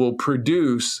machine will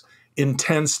produce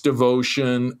intense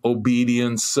devotion,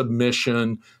 obedience,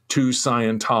 submission to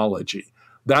Scientology.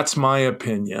 That's my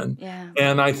opinion. Yeah.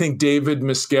 And I think David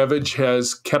Miscavige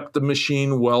has kept the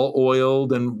machine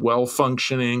well-oiled and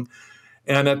well-functioning.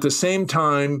 And at the same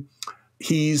time,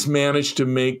 he's managed to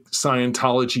make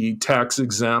Scientology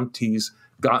tax-exempt. He's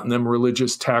gotten them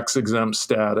religious tax-exempt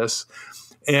status.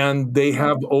 And they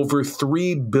have over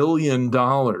 $3 billion,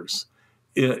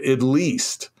 at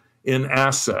least, in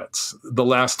assets, the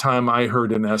last time I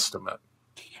heard an estimate.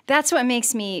 That's what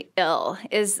makes me ill,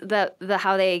 is the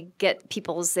how they get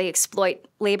they exploit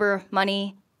labor,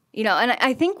 money, and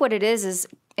I think what it is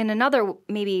in another,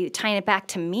 maybe tying it back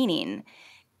to meaning,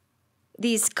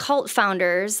 these cult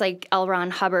founders like L.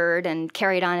 Ron Hubbard and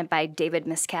carried on by David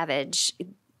Miscavige,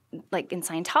 like in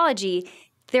Scientology,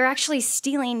 they're actually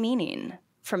stealing meaning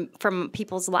from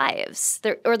people's lives.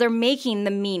 They're making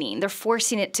the meaning. They're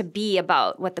forcing it to be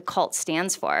about what the cult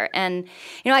stands for. And,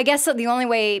 I guess the only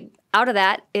way out of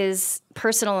that is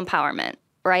personal empowerment,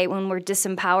 right? When we're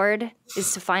disempowered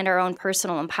is to find our own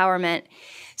personal empowerment.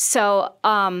 So,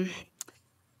 and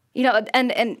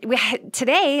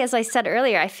today, as I said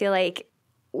earlier, I feel like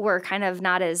we're kind of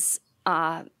not as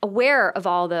aware of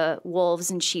all the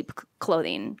wolves in sheep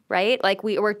clothing, right? Like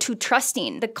we're too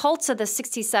trusting. The cults of the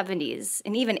 60s, 70s,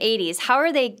 and even 80s, how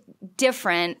are they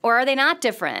different, or are they not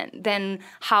different than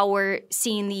how we're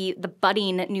seeing the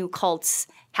budding new cults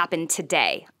happen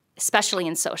today, especially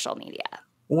in social media?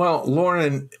 Well,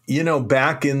 Lauren,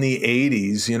 back in the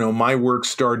 80s, my work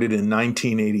started in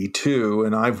 1982,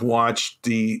 and I've watched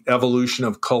the evolution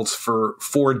of cults for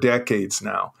 4 decades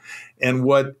now. And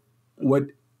what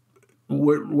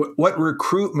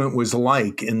recruitment was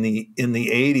like in the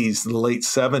 80s, the late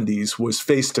 70s, was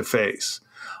face-to-face.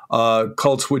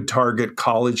 Cults would target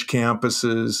college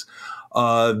campuses.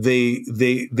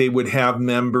 They would have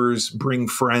members bring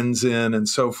friends in and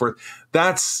so forth.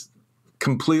 That's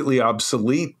completely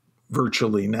obsolete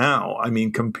virtually now. I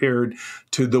mean, compared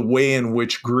to the way in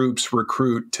which groups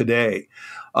recruit today,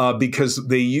 because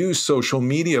they use social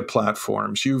media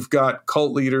platforms. You've got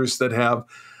cult leaders that have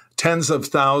tens of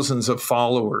thousands of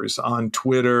followers on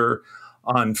Twitter,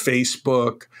 on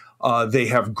Facebook. They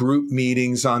have group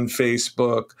meetings on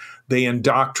Facebook. They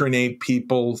indoctrinate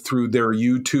people through their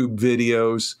YouTube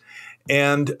videos.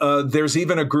 And there's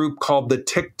even a group called the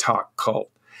TikTok cult.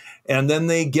 And then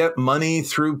they get money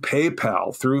through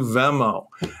PayPal, through Venmo.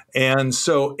 And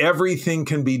so everything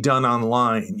can be done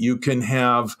online. You can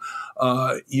have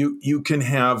you can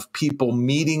have people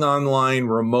meeting online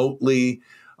remotely.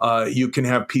 You can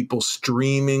have people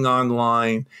streaming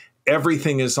online.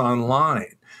 Everything is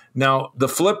online. Now, the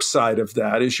flip side of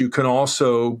that is you can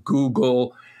also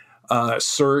Google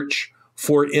search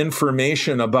for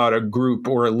information about a group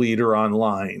or a leader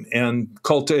online. And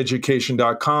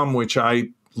culteducation.com, which I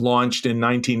launched in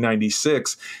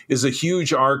 1996, is a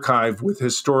huge archive with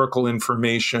historical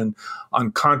information on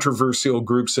controversial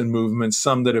groups and movements,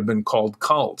 some that have been called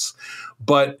cults.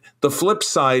 But the flip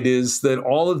side is that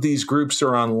all of these groups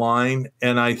are online,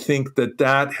 and I think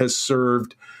that has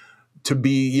served to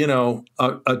be,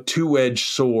 a two-edged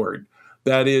sword.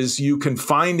 That is, you can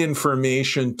find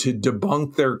information to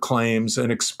debunk their claims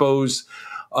and expose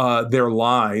their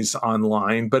lies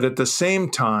online, but at the same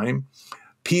time,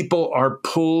 people are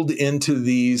pulled into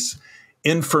these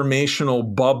informational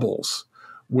bubbles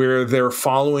where they're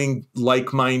following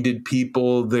like-minded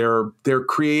people. They're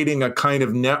creating a kind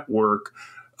of network,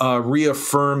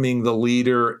 reaffirming the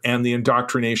leader and the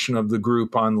indoctrination of the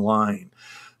group online.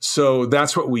 So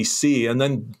that's what we see. And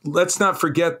then let's not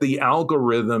forget the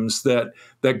algorithms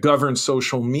that govern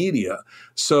social media.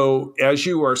 So as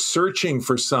you are searching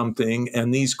for something,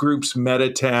 and these groups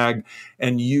meta tag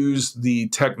and use the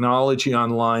technology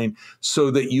online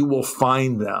so that you will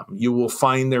find them, you will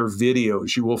find their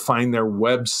videos, you will find their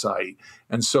website,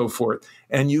 and so forth.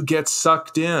 And you get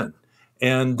sucked in.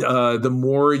 And the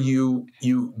more you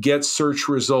get search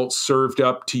results served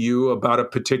up to you about a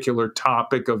particular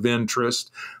topic of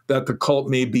interest that the cult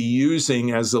may be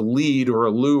using as a lead or a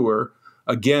lure,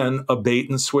 again, a bait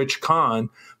and switch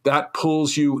con, that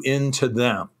pulls you into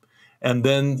them. And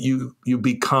then you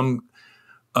become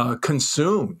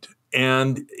consumed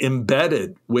and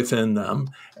embedded within them.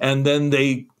 And then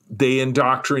they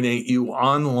indoctrinate you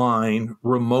online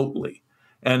remotely.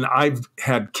 And I've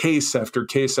had case after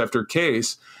case after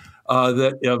case of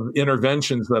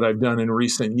interventions that I've done in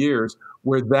recent years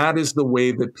where that is the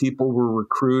way that people were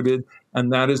recruited,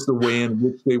 and that is the way in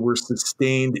which they were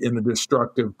sustained in the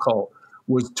destructive cult,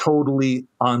 was totally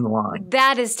online.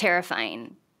 That is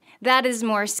terrifying. That is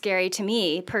more scary to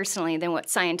me personally than what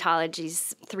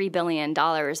Scientology's $3 billion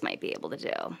might be able to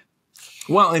do.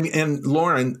 Well, and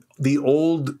Lauren, the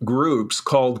old groups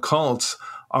called cults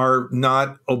are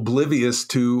not oblivious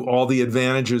to all the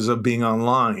advantages of being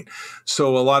online.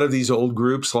 So a lot of these old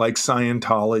groups like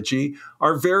Scientology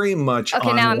are very much okay,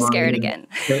 online. now I'm scared again.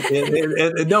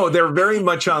 No, they're very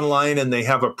much online, and they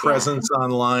have a presence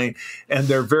online, and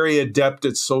they're very adept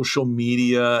at social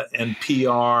media and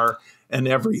PR and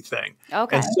everything.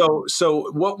 Okay. And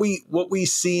so what we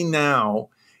see now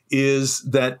is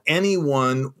that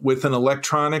anyone with an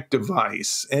electronic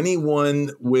device,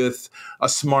 anyone with a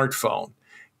smartphone,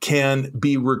 can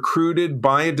be recruited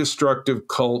by a destructive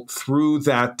cult through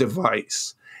that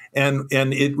device. And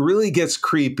it really gets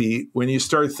creepy when you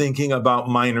start thinking about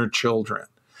minor children.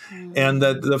 Mm-hmm. And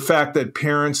that the fact that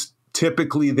parents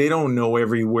typically, they don't know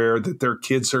everywhere that their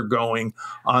kids are going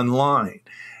online.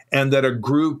 And that a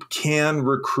group can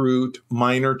recruit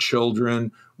minor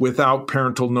children without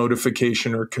parental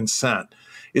notification or consent.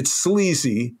 It's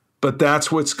sleazy, but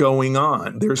that's what's going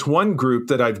on. There's one group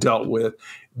that I've dealt with.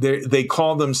 They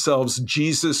call themselves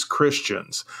Jesus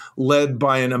Christians, led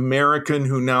by an American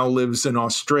who now lives in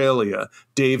Australia,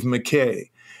 Dave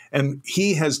McKay. And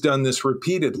he has done this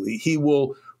repeatedly. He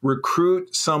will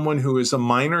recruit someone who is a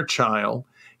minor child.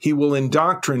 He will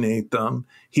indoctrinate them.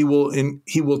 He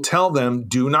will tell them,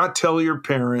 do not tell your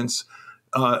parents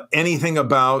anything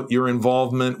about your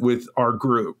involvement with our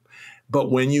group. But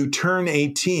when you turn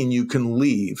 18, you can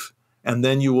leave, and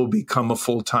then you will become a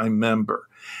full-time member.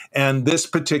 And this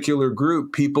particular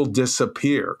group, people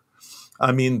disappear.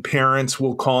 I mean, parents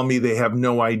will call me. They have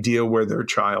no idea where their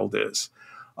child is.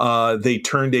 They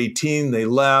turned 18. They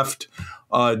left.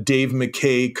 Dave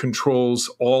McKay controls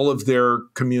all of their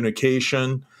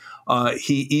communication.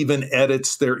 He even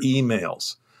edits their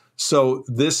emails. So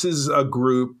this is a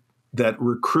group that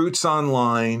recruits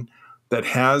online, that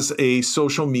has a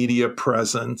social media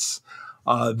presence.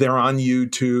 They're on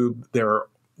YouTube.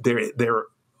 They're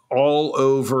all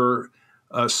over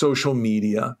social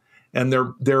media, and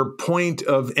their point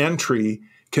of entry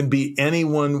can be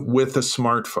anyone with a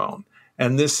smartphone.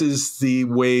 And this is the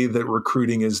way that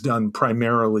recruiting is done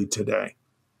primarily today.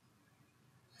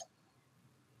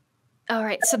 All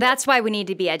right, so that's why we need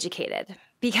to be educated,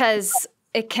 because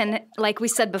it can, like we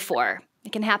said before,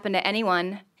 it can happen to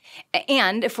anyone.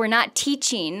 And if we're not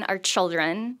teaching our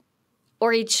children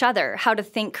or each other how to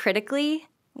think critically,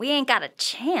 we ain't got a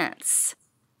chance.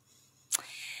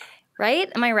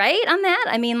 Right? Am I right on that?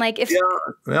 I mean, like if... Yeah,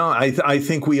 well, I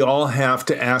think we all have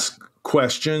to ask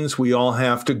questions. We all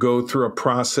have to go through a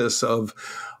process of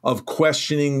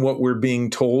questioning what we're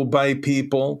being told by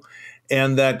people.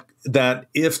 And that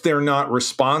if they're not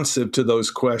responsive to those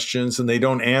questions and they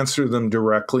don't answer them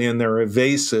directly and they're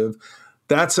evasive,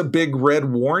 that's a big red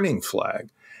warning flag.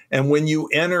 And when you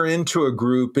enter into a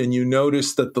group and you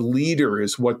notice that the leader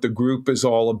is what the group is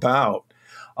all about,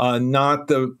 not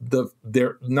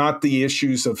the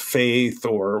issues of faith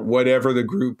or whatever the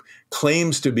group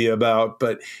claims to be about,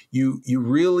 but you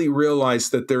really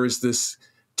realize that there is this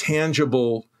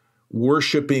tangible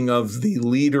worshiping of the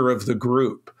leader of the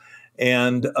group,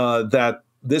 and that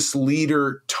this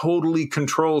leader totally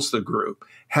controls the group,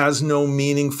 has no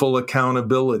meaningful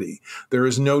accountability. There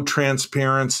is no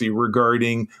transparency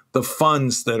regarding the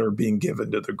funds that are being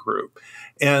given to the group.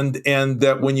 And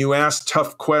that when you ask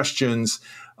tough questions,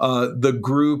 the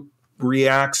group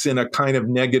reacts in a kind of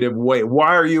negative way.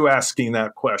 Why are you asking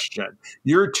that question?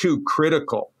 You're too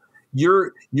critical.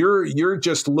 You're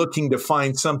just looking to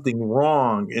find something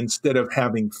wrong instead of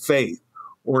having faith,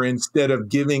 or instead of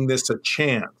giving this a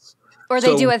chance. Or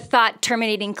they do a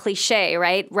thought-terminating cliche,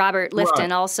 right? Robert Lifton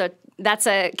right. also,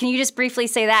 can you just briefly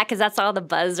say that? Because that's all the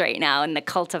buzz right now in the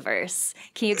cultiverse.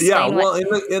 Can you explain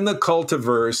in the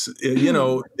cultiverse,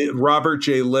 Robert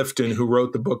J. Lifton, who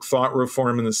wrote the book Thought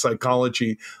Reform and the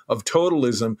Psychology of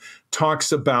Totalism,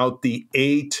 talks about the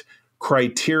 8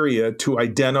 criteria to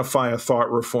identify a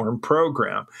thought reform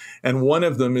program. And one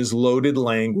of them is loaded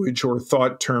language or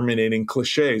thought-terminating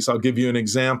cliches. I'll give you an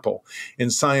example. In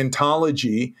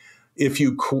Scientology, if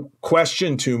you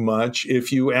question too much,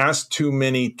 if you ask too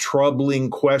many troubling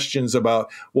questions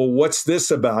about, well, what's this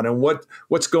about and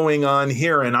what's going on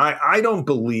here? And I don't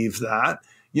believe that.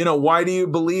 Why do you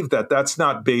believe that? That's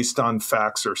not based on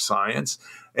facts or science.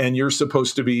 And you're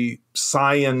supposed to be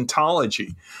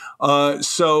Scientology.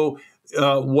 So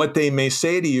what they may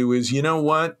say to you is, you know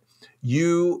what?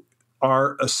 You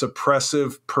are a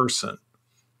suppressive person.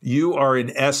 You are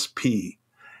an SP.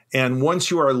 And once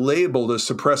you are labeled a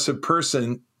suppressive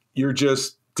person, you're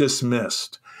just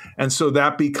dismissed. And so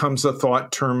that becomes a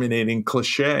thought-terminating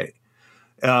cliche.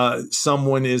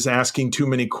 someone is asking too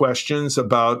many questions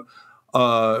about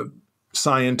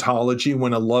Scientology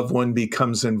when a loved one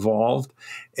becomes involved,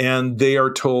 and they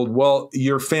are told, well,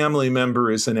 your family member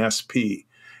is an SP,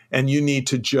 and you need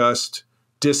to just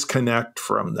disconnect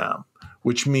from them,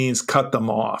 which means cut them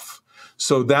off.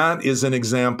 So that is an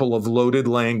example of loaded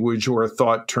language or a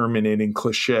thought-terminating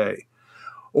cliche.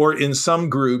 Or in some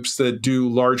groups that do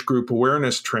large group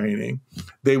awareness training,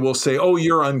 they will say, oh,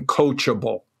 you're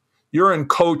uncoachable. You're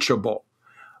uncoachable.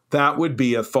 That would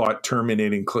be a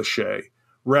thought-terminating cliche.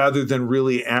 Rather than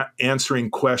really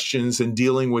answering questions and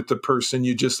dealing with the person,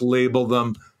 you just label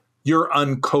them, you're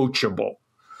uncoachable.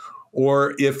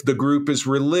 Or if the group is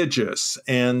religious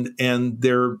and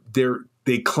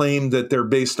they claim that they're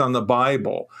based on the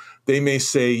Bible, they may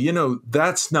say, you know,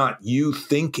 that's not you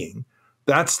thinking.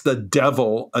 That's the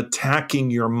devil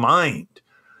attacking your mind.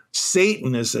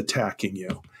 Satan is attacking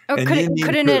you. Or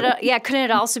couldn't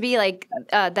it also be like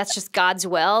that's just God's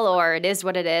will, or it is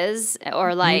what it is,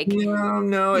 or like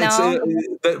no.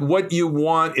 That what you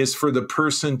want is for the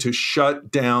person to shut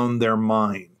down their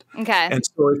mind. Okay. And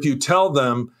so if you tell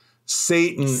them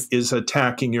Satan is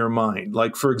attacking your mind,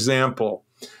 like for example,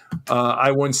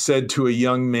 I once said to a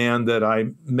young man that I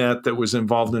met that was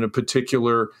involved in a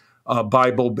particular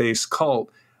Bible-based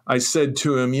cult, I said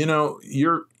to him, you know,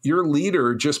 your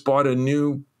leader just bought a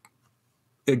new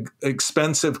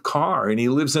expensive car and he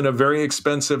lives in a very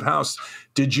expensive house.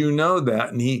 Did you know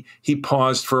that? And he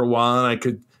paused for a while and I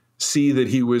could see that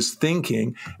he was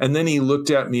thinking. And then he looked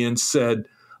at me and said,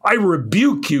 I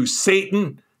rebuke you,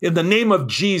 Satan. In the name of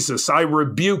Jesus, I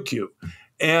rebuke you.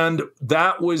 And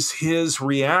that was his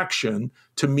reaction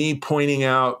to me pointing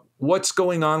out what's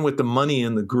going on with the money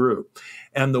in the group.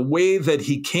 And the way that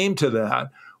he came to that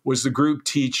was the group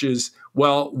teaches,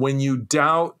 well, when you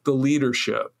doubt the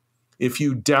leadership, if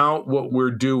you doubt what we're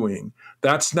doing,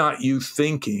 that's not you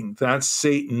thinking, that's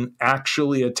Satan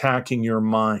actually attacking your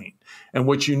mind. And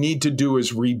what you need to do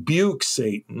is rebuke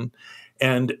Satan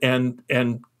and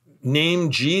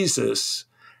name Jesus,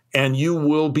 and you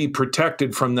will be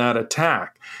protected from that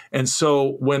attack. And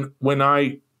so when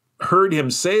I heard him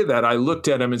say that, I looked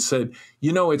at him and said,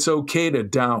 you know, it's okay to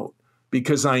doubt,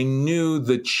 because I knew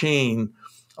the chain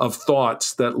of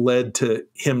thoughts that led to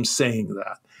him saying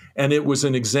that. And it was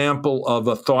an example of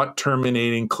a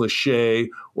thought-terminating cliche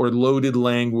or loaded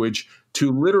language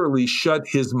to literally shut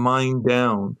his mind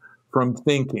down from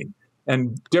thinking.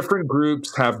 And different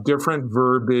groups have different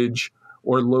verbiage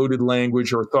or loaded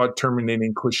language or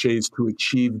thought-terminating cliches to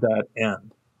achieve that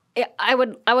end. I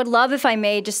would love, if I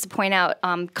may, just to point out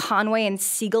Conway and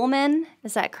Siegelman.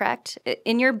 Is that correct?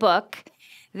 In your book,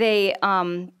 they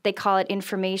call it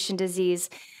information disease,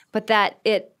 but that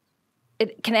it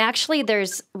can actually,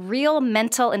 there's real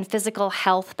mental and physical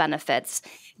health benefits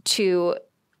to,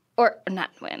 or not,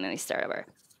 wait, let me start over.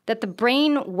 That the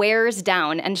brain wears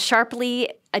down and sharply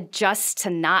adjusts to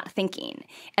not thinking,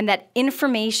 and that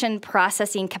information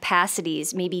processing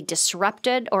capacities may be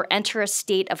disrupted or enter a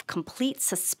state of complete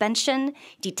suspension,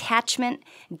 detachment,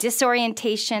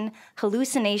 disorientation,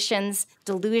 hallucinations,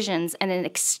 delusions, and in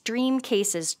extreme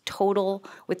cases, total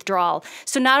withdrawal.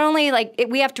 So not only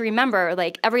we have to remember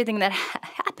everything that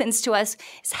happens to us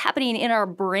is happening in our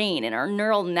brain, in our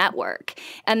neural network,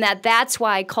 and that's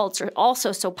why cults are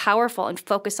also so powerful and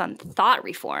focus on thought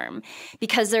reform,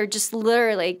 because they're just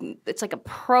literally, it's like a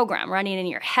program running in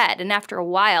your head, and after a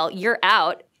while you're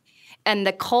out and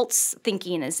the cult's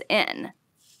thinking is in.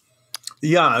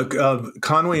 Yeah,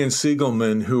 Conway and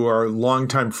Siegelman, who are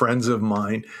longtime friends of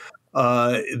mine,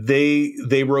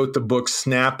 they wrote the book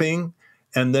Snapping,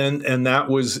 and that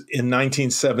was in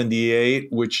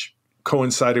 1978, which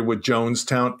coincided with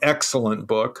Jonestown. Excellent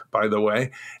book, by the way.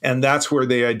 And that's where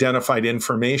they identified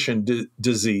information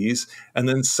disease. And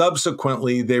then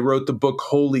subsequently, they wrote the book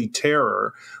Holy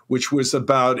Terror, which was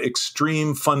about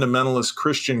extreme fundamentalist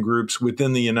Christian groups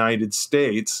within the United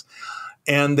States.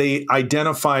 And they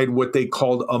identified what they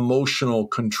called emotional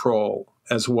control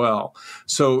as well.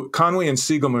 So Conway and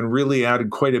Siegelman really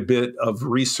added quite a bit of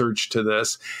research to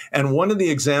this. And one of the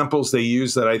examples they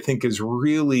use that I think is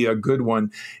really a good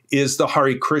one is the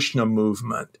Hare Krishna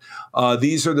movement.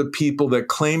 These are the people that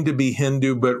claim to be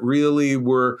Hindu, but really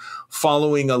were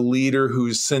following a leader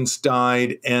who's since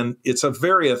died. And it's a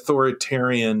very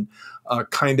authoritarian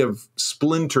kind of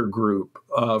splinter group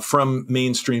from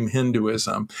mainstream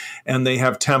Hinduism. And they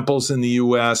have temples in the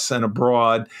US and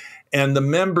abroad. And the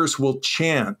members will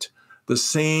chant the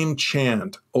same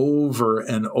chant over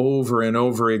and over and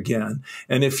over again.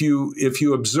 And if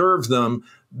you observe them,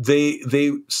 they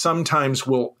sometimes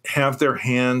will have their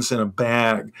hands in a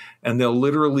bag, and they'll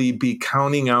literally be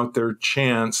counting out their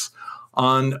chants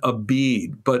on a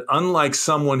bead. But unlike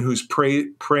someone who's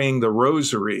praying the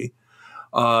rosary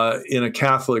in a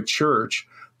Catholic church,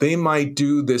 they might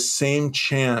do this same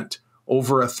chant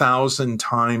over 1,000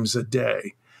 times a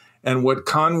day. And what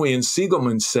Conway and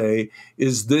Siegelman say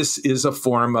is this is a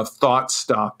form of thought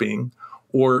stopping,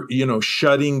 or,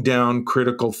 shutting down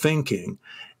critical thinking,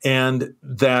 and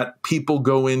that people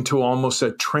go into almost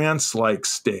a trance-like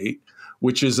state,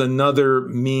 which is another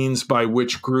means by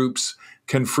which groups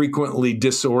can frequently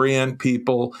disorient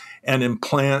people and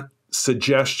implant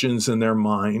suggestions in their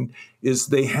mind. Is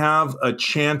they have a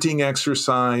chanting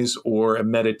exercise or a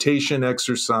meditation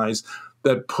exercise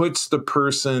that puts the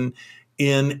person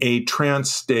in a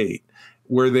trance state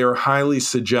where they're highly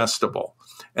suggestible.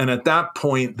 And at that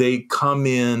point, they come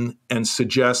in and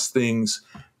suggest things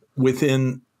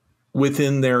within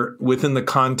the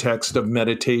context of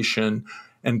meditation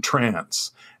and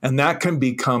trance. And that can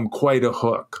become quite a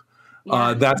hook.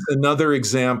 Yeah. That's another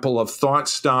example of thought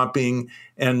stopping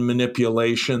and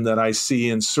manipulation that I see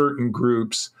in certain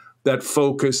groups that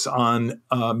focus on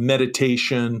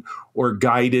meditation or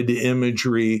guided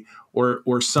imagery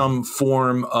or some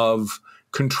form of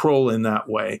control in that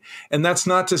way. And that's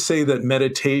not to say that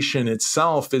meditation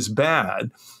itself is bad,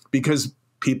 because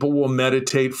people will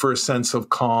meditate for a sense of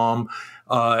calm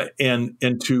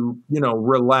and to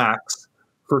relax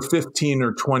for 15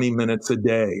 or 20 minutes a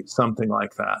day, something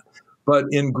like that. But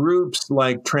in groups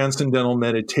like Transcendental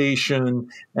Meditation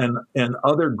and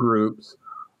other groups,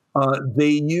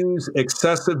 they use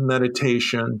excessive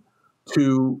meditation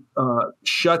to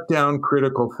shut down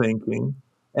critical thinking,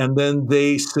 and then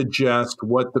they suggest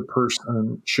what the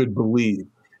person should believe.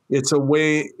 It's a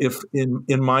way, in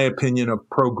my opinion, of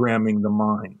programming the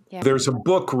mind. Yeah. There's a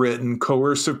book written,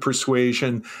 Coercive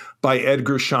Persuasion, by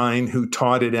Edgar Schein, who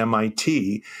taught at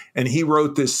MIT. And he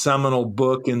wrote this seminal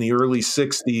book in the early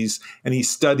 60s, and he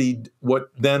studied what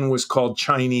then was called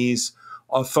Chinese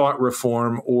thought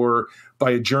reform, or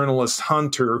by a journalist,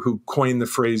 Hunter, who coined the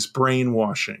phrase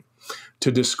brainwashing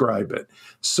to describe it.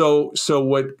 So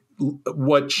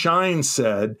what Schein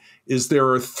said is there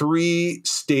are 3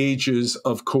 stages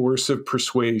of coercive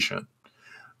persuasion.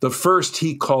 The first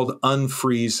he called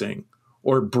unfreezing,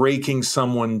 or breaking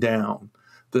someone down.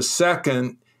 The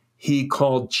second he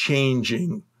called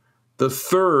changing. The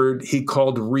third he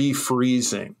called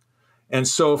refreezing. And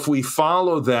so if we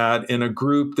follow that in a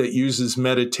group that uses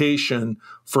meditation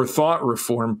for thought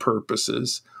reform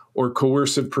purposes or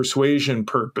coercive persuasion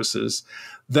purposes,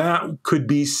 that could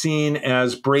be seen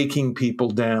as breaking people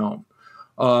down,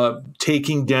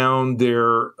 taking down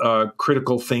their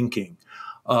critical thinking,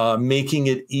 making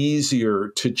it easier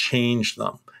to change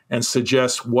them and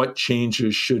suggest what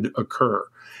changes should occur.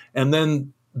 And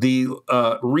then the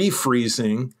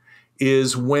refreezing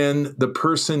is when the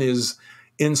person is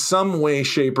in some way,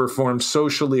 shape, or form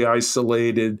socially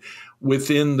isolated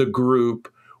within the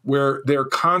group, where they're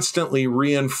constantly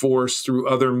reinforced through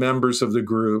other members of the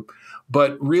group,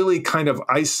 but really kind of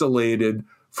isolated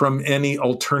from any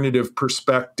alternative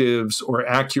perspectives or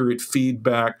accurate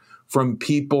feedback from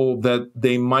people that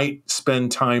they might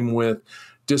spend time with,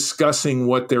 discussing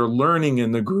what they're learning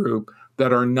in the group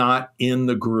that are not in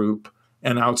the group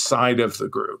and outside of the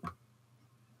group.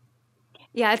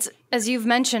 Yeah, it's, as you've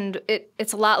mentioned,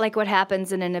 it's a lot like what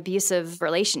happens in an abusive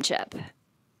relationship.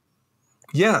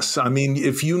 Yes. I mean,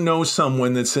 if you know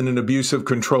someone that's in an abusive,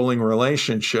 controlling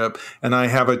relationship, and I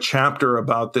have a chapter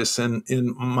about this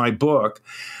in my book,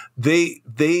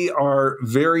 they are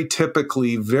very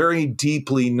typically very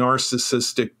deeply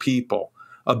narcissistic people,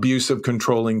 abusive,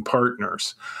 controlling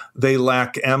partners. They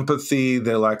lack empathy,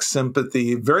 they lack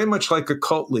sympathy, very much like a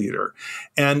cult leader.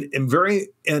 And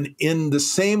in the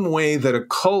same way that a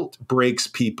cult breaks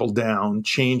people down,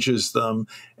 changes them,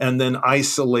 and then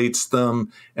isolates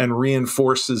them and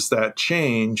reinforces that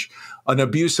change, an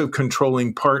abusive,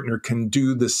 controlling partner can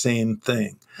do the same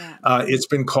thing. Yeah. It's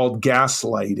been called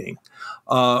gaslighting.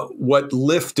 What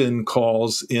Lifton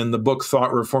calls in the book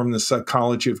Thought Reform, the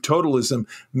Psychology of Totalism,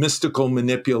 mystical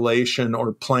manipulation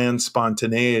or planned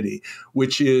spontaneity,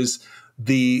 which is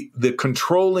the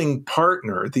controlling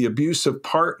partner, the abusive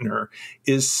partner,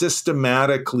 is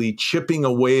systematically chipping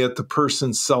away at the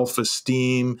person's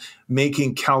self-esteem,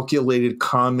 making calculated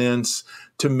comments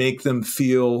to make them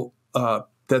feel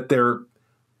that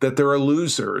they're a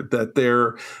loser, that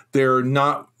they're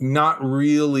not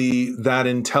really that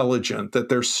intelligent, that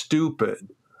they're stupid.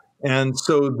 And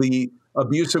so the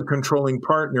abusive, controlling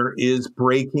partner is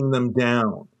breaking them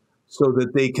down so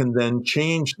that they can then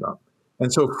change them.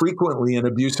 And so frequently an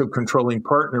abusive, controlling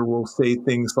partner will say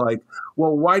things like,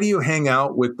 well, why do you hang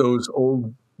out with those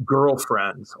old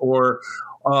girlfriends? Or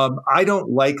I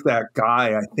don't like that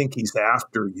guy. I think he's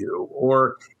after you.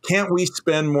 Or can't we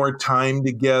spend more time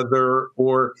together?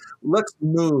 Or let's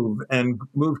move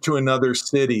to another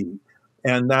city.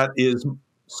 And that is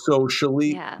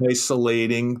socially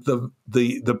isolating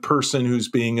the person who's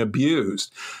being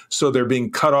abused. So they're being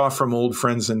cut off from old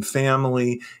friends and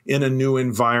family in a new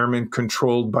environment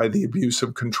controlled by the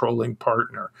abusive controlling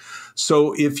partner.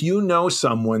 So if you know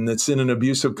someone that's in an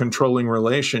abusive controlling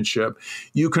relationship,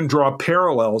 you can draw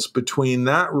parallels between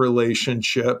that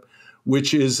relationship,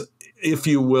 which is, if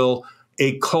you will,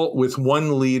 a cult with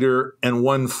one leader and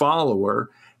one follower,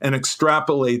 and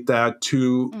extrapolate that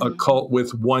to a cult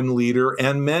with one leader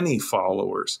and many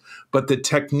followers. But the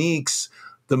techniques,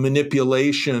 the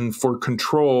manipulation for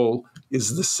control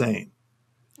is the same.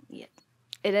 Yeah,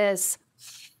 it is.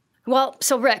 Well,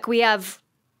 so Rick, we have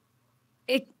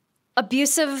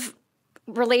abusive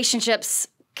relationships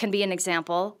can be an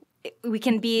example. We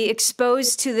can be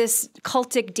exposed to this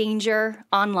cultic danger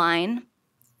online.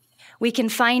 We can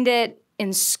find it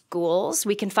in schools.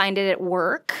 We can find it at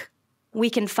work. We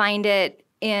can find it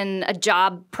in a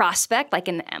job prospect, like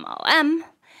an MLM.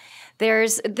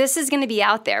 This is going to be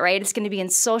out there, right? It's going to be in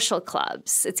social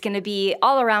clubs. It's going to be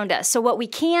all around us. So what we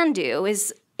can do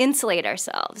is insulate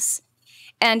ourselves.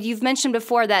 And you've mentioned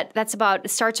before that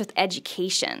it starts with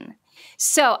education.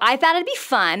 So I thought it'd be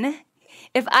fun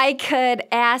if I could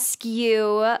ask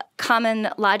you common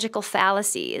logical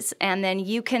fallacies, and then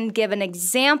you can give an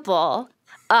example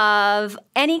of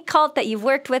any cult that you've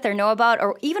worked with or know about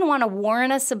or even want to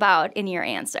warn us about in your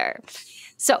answer.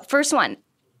 So first one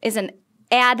is an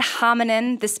ad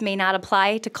hominem. This may not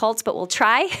apply to cults, but we'll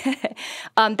try.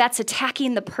 That's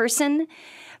attacking the person,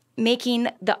 making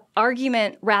the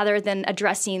argument rather than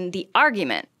addressing the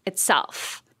argument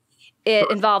itself. It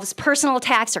involves personal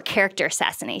attacks or character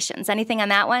assassinations. Anything on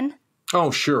that one?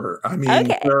 Oh, sure. I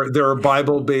mean, there are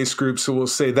Bible-based groups who will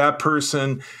say that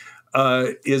person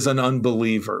is an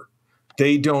unbeliever.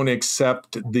 They don't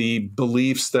accept the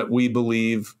beliefs that we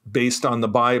believe based on the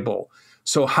Bible.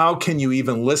 So how can you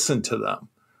even listen to them?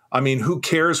 I mean, who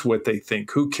cares what they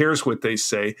think? Who cares what they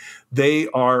say? They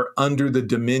are under the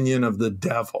dominion of the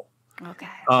devil. Okay.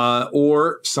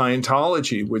 Or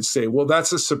Scientology would say, well,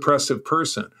 that's a suppressive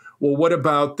person. Well, what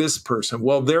about this person?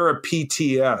 Well, they're a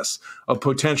PTS, a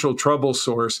potential trouble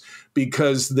source,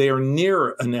 because they are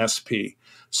near an SP.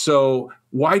 So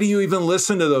why do you even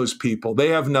listen to those people? They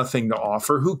have nothing to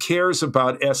offer. Who cares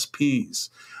about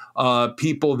SPs?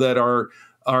 People that are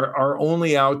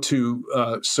only out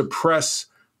to suppress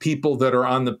people that are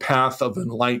on the path of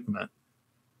enlightenment.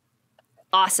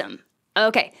 Awesome.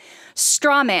 Okay.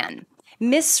 Straw man.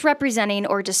 Misrepresenting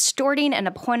or distorting an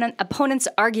opponent's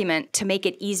argument to make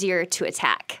it easier to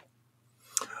attack.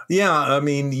 Yeah, I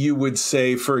mean, you would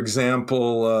say, for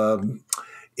example,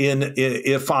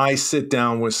 if I sit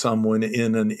down with someone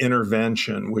in an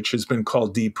intervention, which has been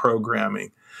called deprogramming,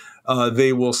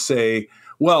 they will say,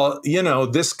 well, you know,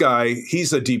 this guy,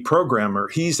 he's a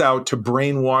deprogrammer. He's out to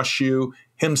brainwash you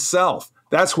himself.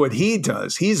 That's what he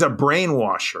does. He's a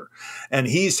brainwasher, and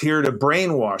he's here to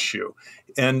brainwash you.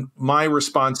 And my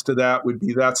response to that would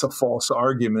be, that's a false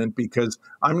argument, because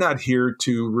I'm not here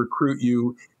to recruit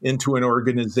you into an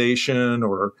organization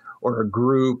or a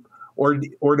group or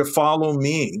to follow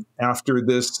me after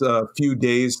this few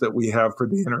days that we have for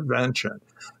the intervention.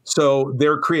 So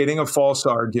they're creating a false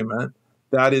argument.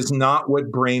 That is not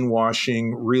what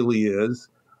brainwashing really is.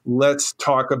 Let's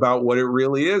talk about what it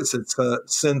really is. It's a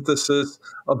synthesis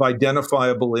of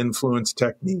identifiable influence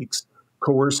techniques,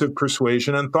 coercive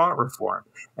persuasion, and thought reform.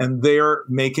 And they're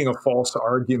making a false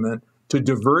argument to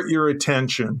divert your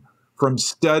attention from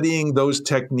studying those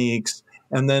techniques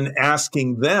and then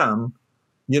asking them,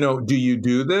 you know, do you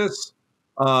do this?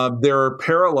 There are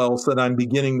parallels that I'm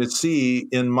beginning to see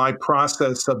in my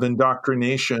process of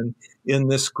indoctrination in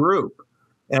this group.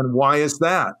 And why is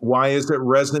that? Why is it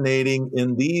resonating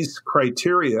in these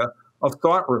criteria of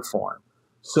thought reform?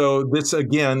 So this,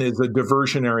 again, is a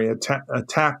diversionary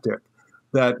tactic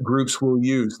that groups will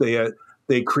use.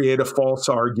 They create a false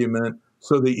argument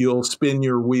so that you'll spin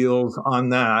your wheels on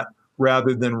that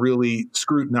rather than really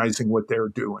scrutinizing what they're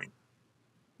doing.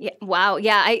 Yeah. Wow.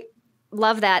 Yeah, I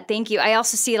love that. Thank you. I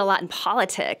also see it a lot in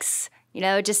politics, you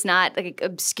know, just not like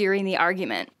obscuring the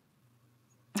argument.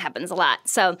 Happens a lot.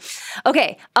 So,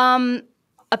 okay.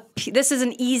 This is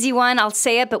an easy one. I'll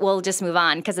say it, but we'll just move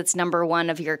on because it's number one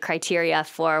of your criteria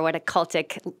for what a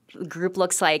cultic group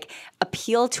looks like.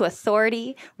 Appeal to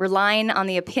authority, relying on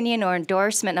the opinion or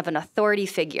endorsement of an authority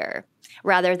figure.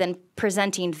 rather than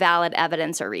presenting valid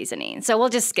evidence or reasoning. So we'll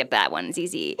just skip that one. It's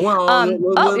easy. Well,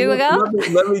 here we go.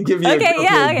 Let me give you a couple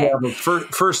okay. examples.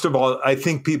 First of all, I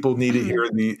think people need to hear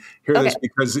this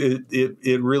because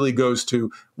it really goes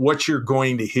to what you're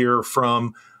going to hear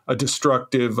from a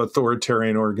destructive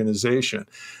authoritarian organization.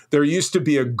 There used to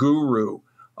be a guru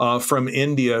from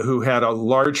India who had a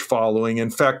large following.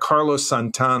 In fact, Carlos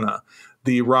Santana,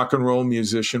 the rock and roll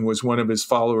musician, was one of his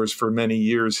followers for many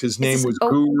years. His name was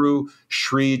Guru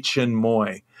Sri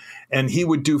Chinmoy. And he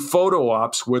would do photo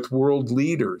ops with world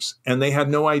leaders, and they had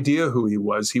no idea who he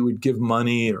was. He would give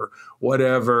money or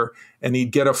whatever, and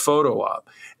he'd get a photo op.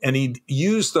 And he'd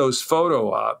use those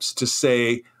photo ops to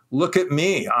say, look at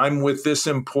me, I'm with this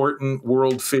important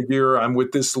world figure, I'm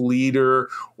with this leader,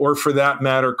 or for that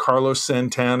matter, Carlos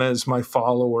Santana is my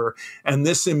follower. And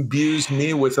this imbues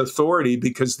me with authority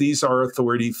because these are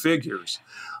authority figures.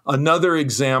 Another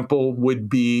example would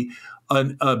be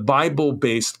a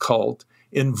Bible-based cult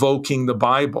invoking the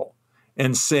Bible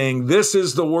and saying, this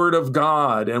is the word of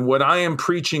God, and what I am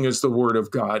preaching is the word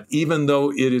of God, even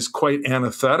though it is quite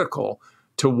antithetical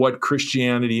to what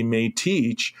Christianity may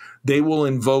teach. They will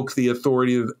invoke the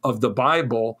authority of the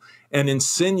Bible and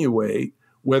insinuate,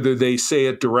 whether they say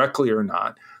it directly or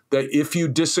not, that if you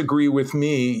disagree with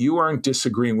me, you aren't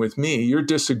disagreeing with me, you're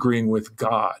disagreeing with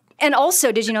God. And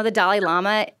also, did you know the Dalai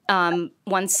Lama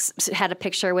once had a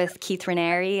picture with Keith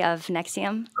Raniere of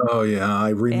NXIVM? Oh, yeah, I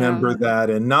remember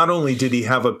that. And not only did he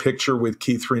have a picture with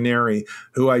Keith Raniere,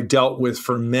 who I dealt with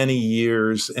for many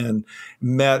years and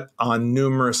met on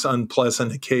numerous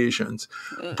unpleasant occasions,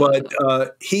 but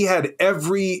he had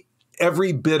every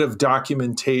bit of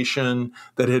documentation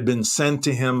that had been sent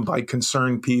to him by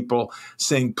concerned people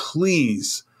saying,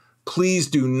 please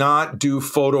do not do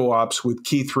photo ops with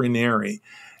Keith Raniere.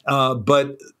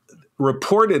 But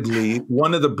reportedly,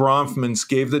 one of the Bronfmans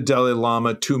gave the Dalai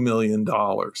Lama $2 million.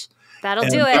 That'll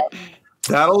do it.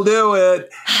 That'll do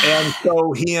it. And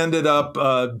so he ended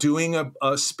up doing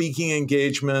a speaking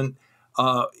engagement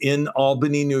in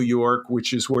Albany, New York,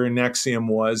 which is where NXIVM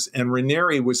was. And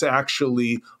Raniere was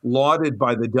actually lauded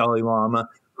by the Dalai Lama,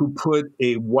 who put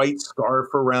a white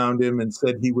scarf around him and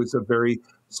said he was a very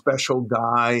special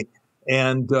guy.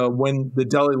 And when the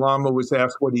Dalai Lama was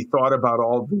asked what he thought about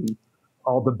all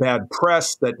the bad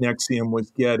press that NXIVM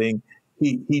was getting,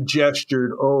 he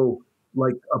gestured,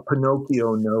 like a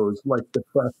Pinocchio nose, like the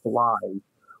press lies.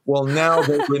 Well, now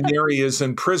that Raniere is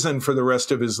in prison for the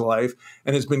rest of his life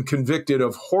and has been convicted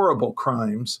of horrible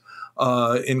crimes,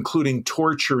 including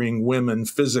torturing women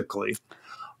physically,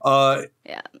 I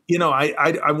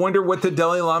wonder what the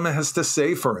Dalai Lama has to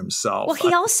say for himself. Well,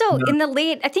 he also,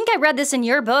 I think I read this in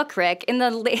your book, Rick, in the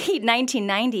late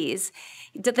 1990s,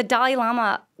 that the Dalai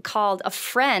Lama called a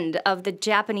friend of the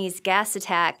Japanese gas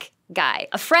attack guy.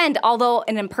 A friend, although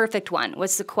an imperfect one,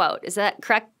 was the quote. Is that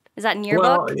correct? Is that in your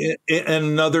book? And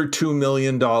another $2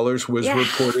 million was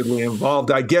reportedly involved.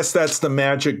 I guess that's the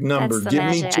magic number. Give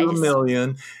me $2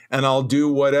 million and I'll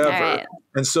do whatever. Right.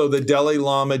 And so the Dalai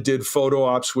Lama did photo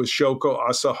ops with Shoko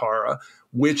Asahara,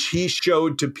 which he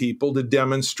showed to people to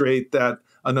demonstrate that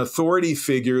an authority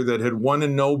figure that had won a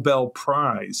Nobel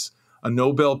Prize, a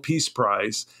Nobel Peace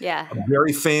Prize, a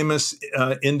very famous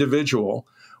individual,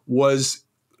 was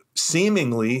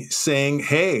seemingly saying,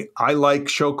 hey, I like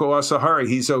Shoko Asahara,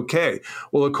 he's okay.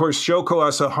 Well, of course, Shoko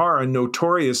Asahara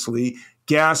notoriously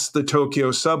gassed the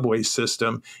Tokyo subway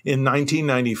system in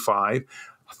 1995.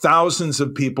 Thousands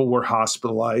of people were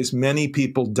hospitalized. Many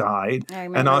people died.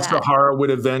 And Asahara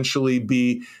would eventually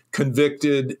be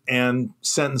convicted and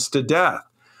sentenced to death.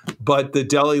 But the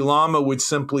Dalai Lama would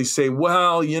simply say,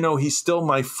 well, he's still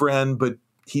my friend, but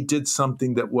he did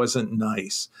something that wasn't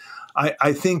nice.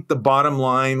 I think the bottom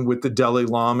line with the Dalai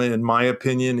Lama, in my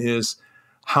opinion, is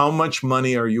how much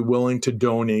money are you willing to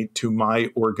donate to my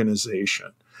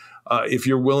organization? If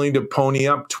you're willing to pony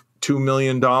up $2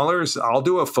 million, I'll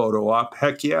do a photo op.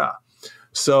 Heck yeah.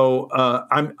 So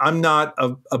I'm not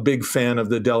a big fan of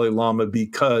the Dalai Lama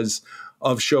because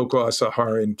of Shoko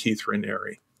Asahara and Keith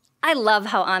Raniere. I love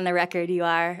how on the record you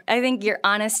are. I think your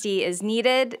honesty is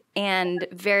needed and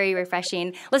very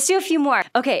refreshing. Let's do a few more.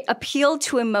 Okay, appeal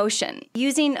to emotion.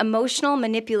 Using emotional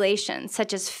manipulation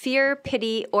such as fear,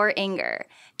 pity, or anger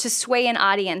to sway an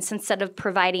audience instead of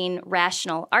providing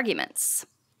rational arguments.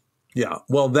 Yeah,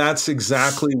 well, that's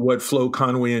exactly what Flo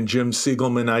Conway and Jim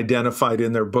Siegelman identified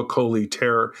in their book, Holy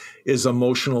Terror, is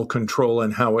emotional control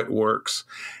and how it works.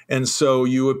 And so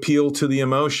you appeal to the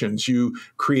emotions. You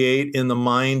create in the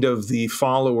mind of the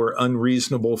follower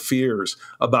unreasonable fears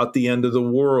about the end of the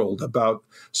world, about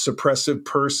suppressive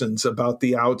persons, about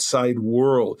the outside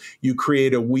world. You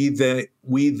create a we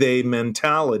they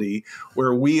mentality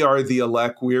where we are the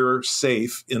elect, we're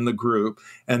safe in the group,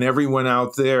 and everyone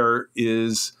out there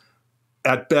is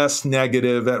at best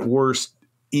negative, at worst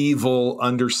evil,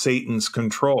 under Satan's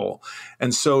control.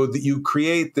 And so that you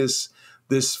create this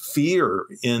fear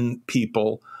in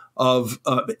people of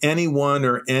anyone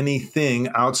or anything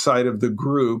outside of the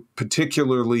group,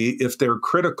 particularly if they're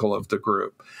critical of the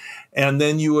group. And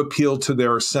then you appeal to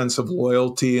their sense of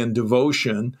loyalty and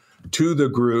devotion to the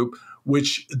group,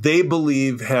 which they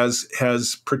believe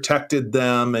has protected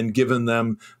them and given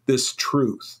them this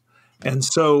truth. And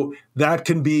so that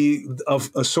can be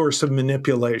a source of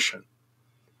manipulation.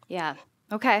 Yeah.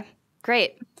 Okay.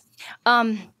 Great.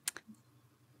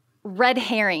 Red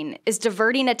herring is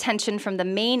diverting attention from the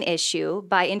main issue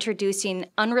by introducing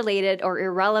unrelated or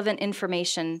irrelevant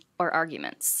information or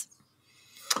arguments.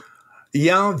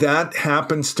 Yeah, that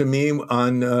happens to me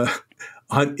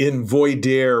in voir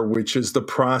dire, which is the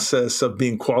process of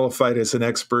being qualified as an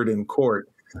expert in court.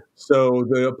 So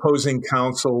the opposing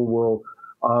counsel will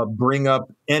bring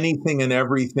up anything and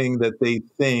everything that they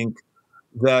think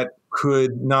that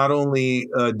could not only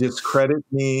discredit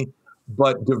me,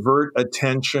 but divert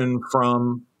attention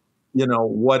from,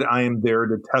 what I am there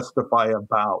to testify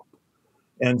about.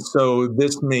 And so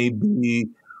this may be,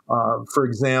 for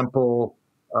example,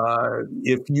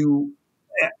 if you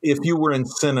were in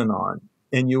Synanon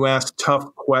and you asked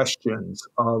tough questions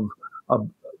of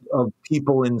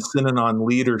people in Synanon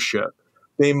leadership,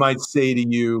 they might say to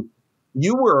you,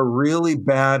 "You were a really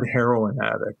bad heroin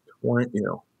addict, weren't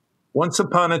you? Once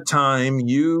upon a time,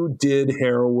 you did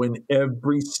heroin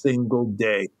every single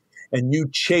day, and you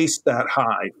chased that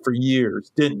high for years,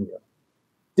 didn't you?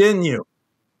 Didn't you?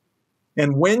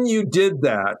 And when you did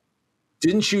that,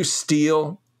 didn't you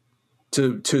steal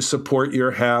to support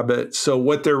your habit?" So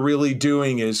what they're really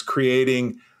doing is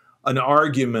creating an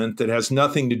argument that has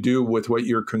nothing to do with what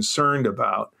you're concerned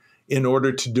about in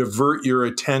order to divert your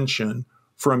attention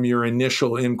from your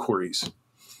initial inquiries.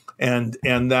 And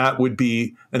that would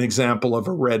be an example of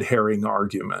a red herring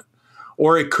argument.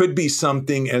 Or it could be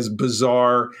something as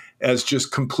bizarre as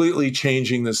just completely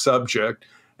changing the subject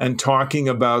and talking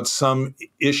about some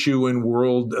issue in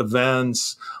world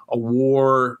events, a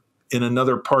war in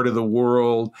another part of the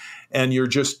world, and you're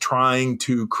just trying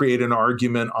to create an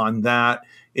argument on that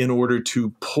in order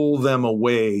to pull them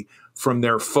away from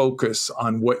their focus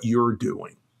on what you're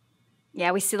doing.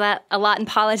 Yeah, we see that a lot in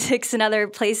politics and other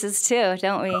places too,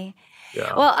 don't we?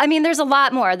 Yeah. Well, I mean, there's a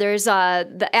lot more. There's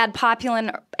the ad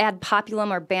populum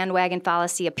or bandwagon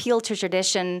fallacy, appeal to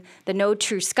tradition, the no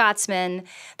true Scotsman.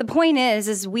 The point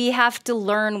is we have to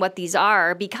learn what these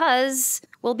are because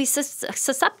we'll be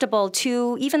susceptible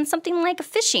to even something like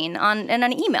phishing in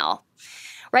an email,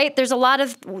 right? There's a lot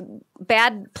of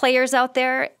bad players out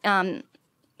there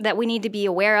that we need to be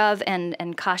aware of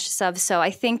and cautious of. So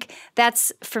I think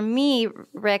that's, for me,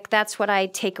 Rick, that's what I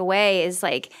take away is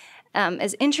like,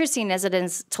 as interesting as it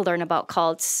is to learn about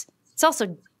cults, it's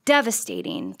also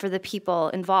devastating for the people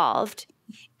involved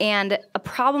and a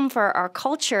problem for our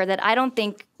culture that I don't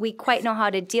think we quite know how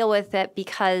to deal with it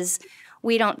because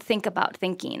we don't think about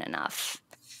thinking enough.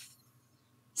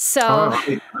 So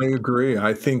I agree.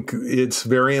 I think it's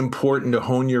very important to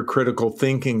hone your critical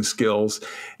thinking skills.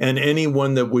 And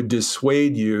anyone that would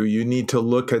dissuade you, you need to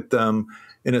look at them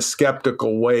in a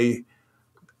skeptical way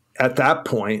at that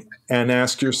point and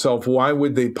ask yourself, why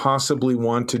would they possibly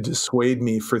want to dissuade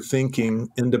me for thinking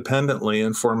independently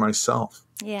and for myself?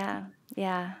 Yeah,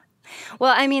 yeah.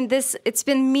 Well, I mean, it's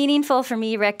been meaningful for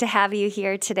me, Rick, to have you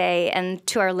here today, and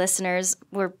to our listeners,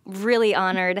 we're really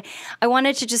honored. I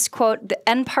wanted to just quote the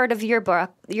end part of your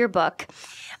book.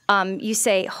 You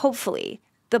say, hopefully,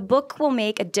 the book will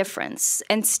make a difference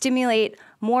and stimulate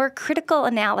more critical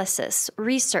analysis,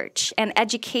 research, and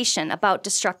education about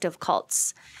destructive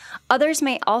cults. Others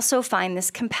may also find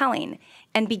this compelling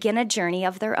and begin a journey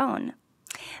of their own.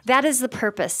 That is the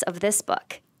purpose of this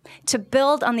book, to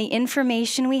build on the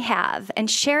information we have and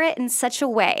share it in such a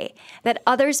way that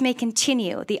others may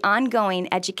continue the ongoing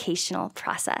educational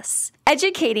process.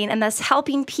 Educating and thus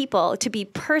helping people to be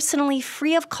personally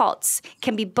free of cults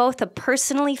can be both a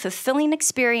personally fulfilling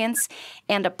experience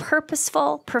and a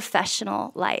purposeful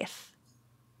professional life.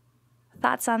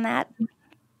 Thoughts on that?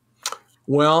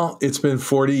 Well, it's been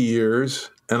 40 years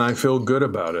and I feel good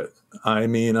about it. I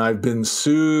mean, I've been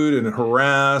sued and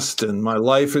harassed and my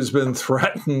life has been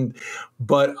threatened.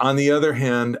 But on the other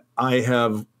hand, I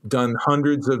have done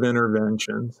hundreds of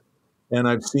interventions and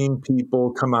I've seen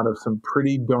people come out of some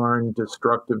pretty darn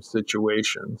destructive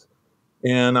situations.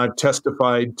 And I've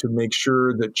testified to make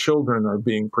sure that children are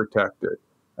being protected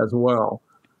as well.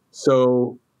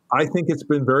 So I think it's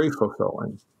been very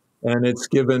fulfilling and it's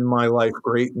given my life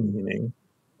great meaning.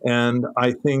 And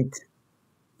I think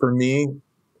for me,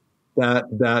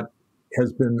 that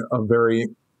has been a very,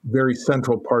 very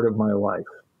central part of my life.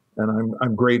 And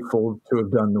I'm grateful to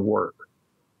have done the work.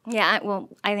 Yeah, well,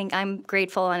 I think I'm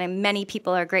grateful, and many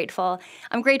people are grateful.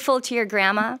 I'm grateful to your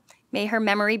grandma. May her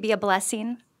memory be a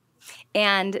blessing.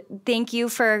 And thank you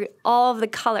for all of the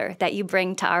color that you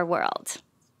bring to our world.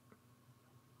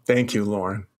 Thank you,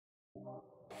 Lauren.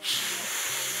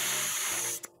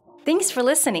 Thanks for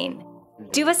listening.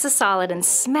 Do us a solid and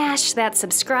smash that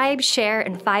subscribe, share,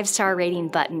 and 5-star rating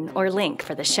button or link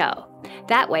for the show.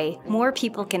 That way, more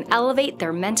people can elevate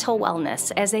their mental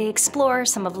wellness as they explore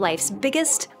some of life's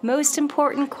biggest, most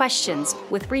important questions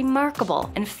with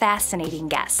remarkable and fascinating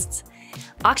guests.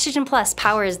 Oxygen Plus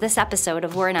powers this episode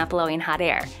of We're Not Blowing Hot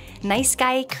Air. Nice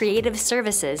Guy Creative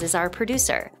Services is our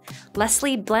producer.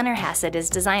 Leslie Blennerhassett is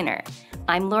designer.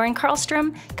 I'm Lauren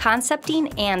Karlstrom, concepting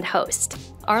and host.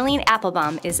 Arlene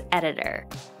Applebaum is editor.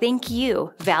 Thank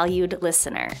you, valued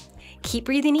listener. Keep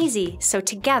breathing easy so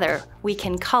together we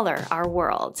can color our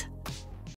world.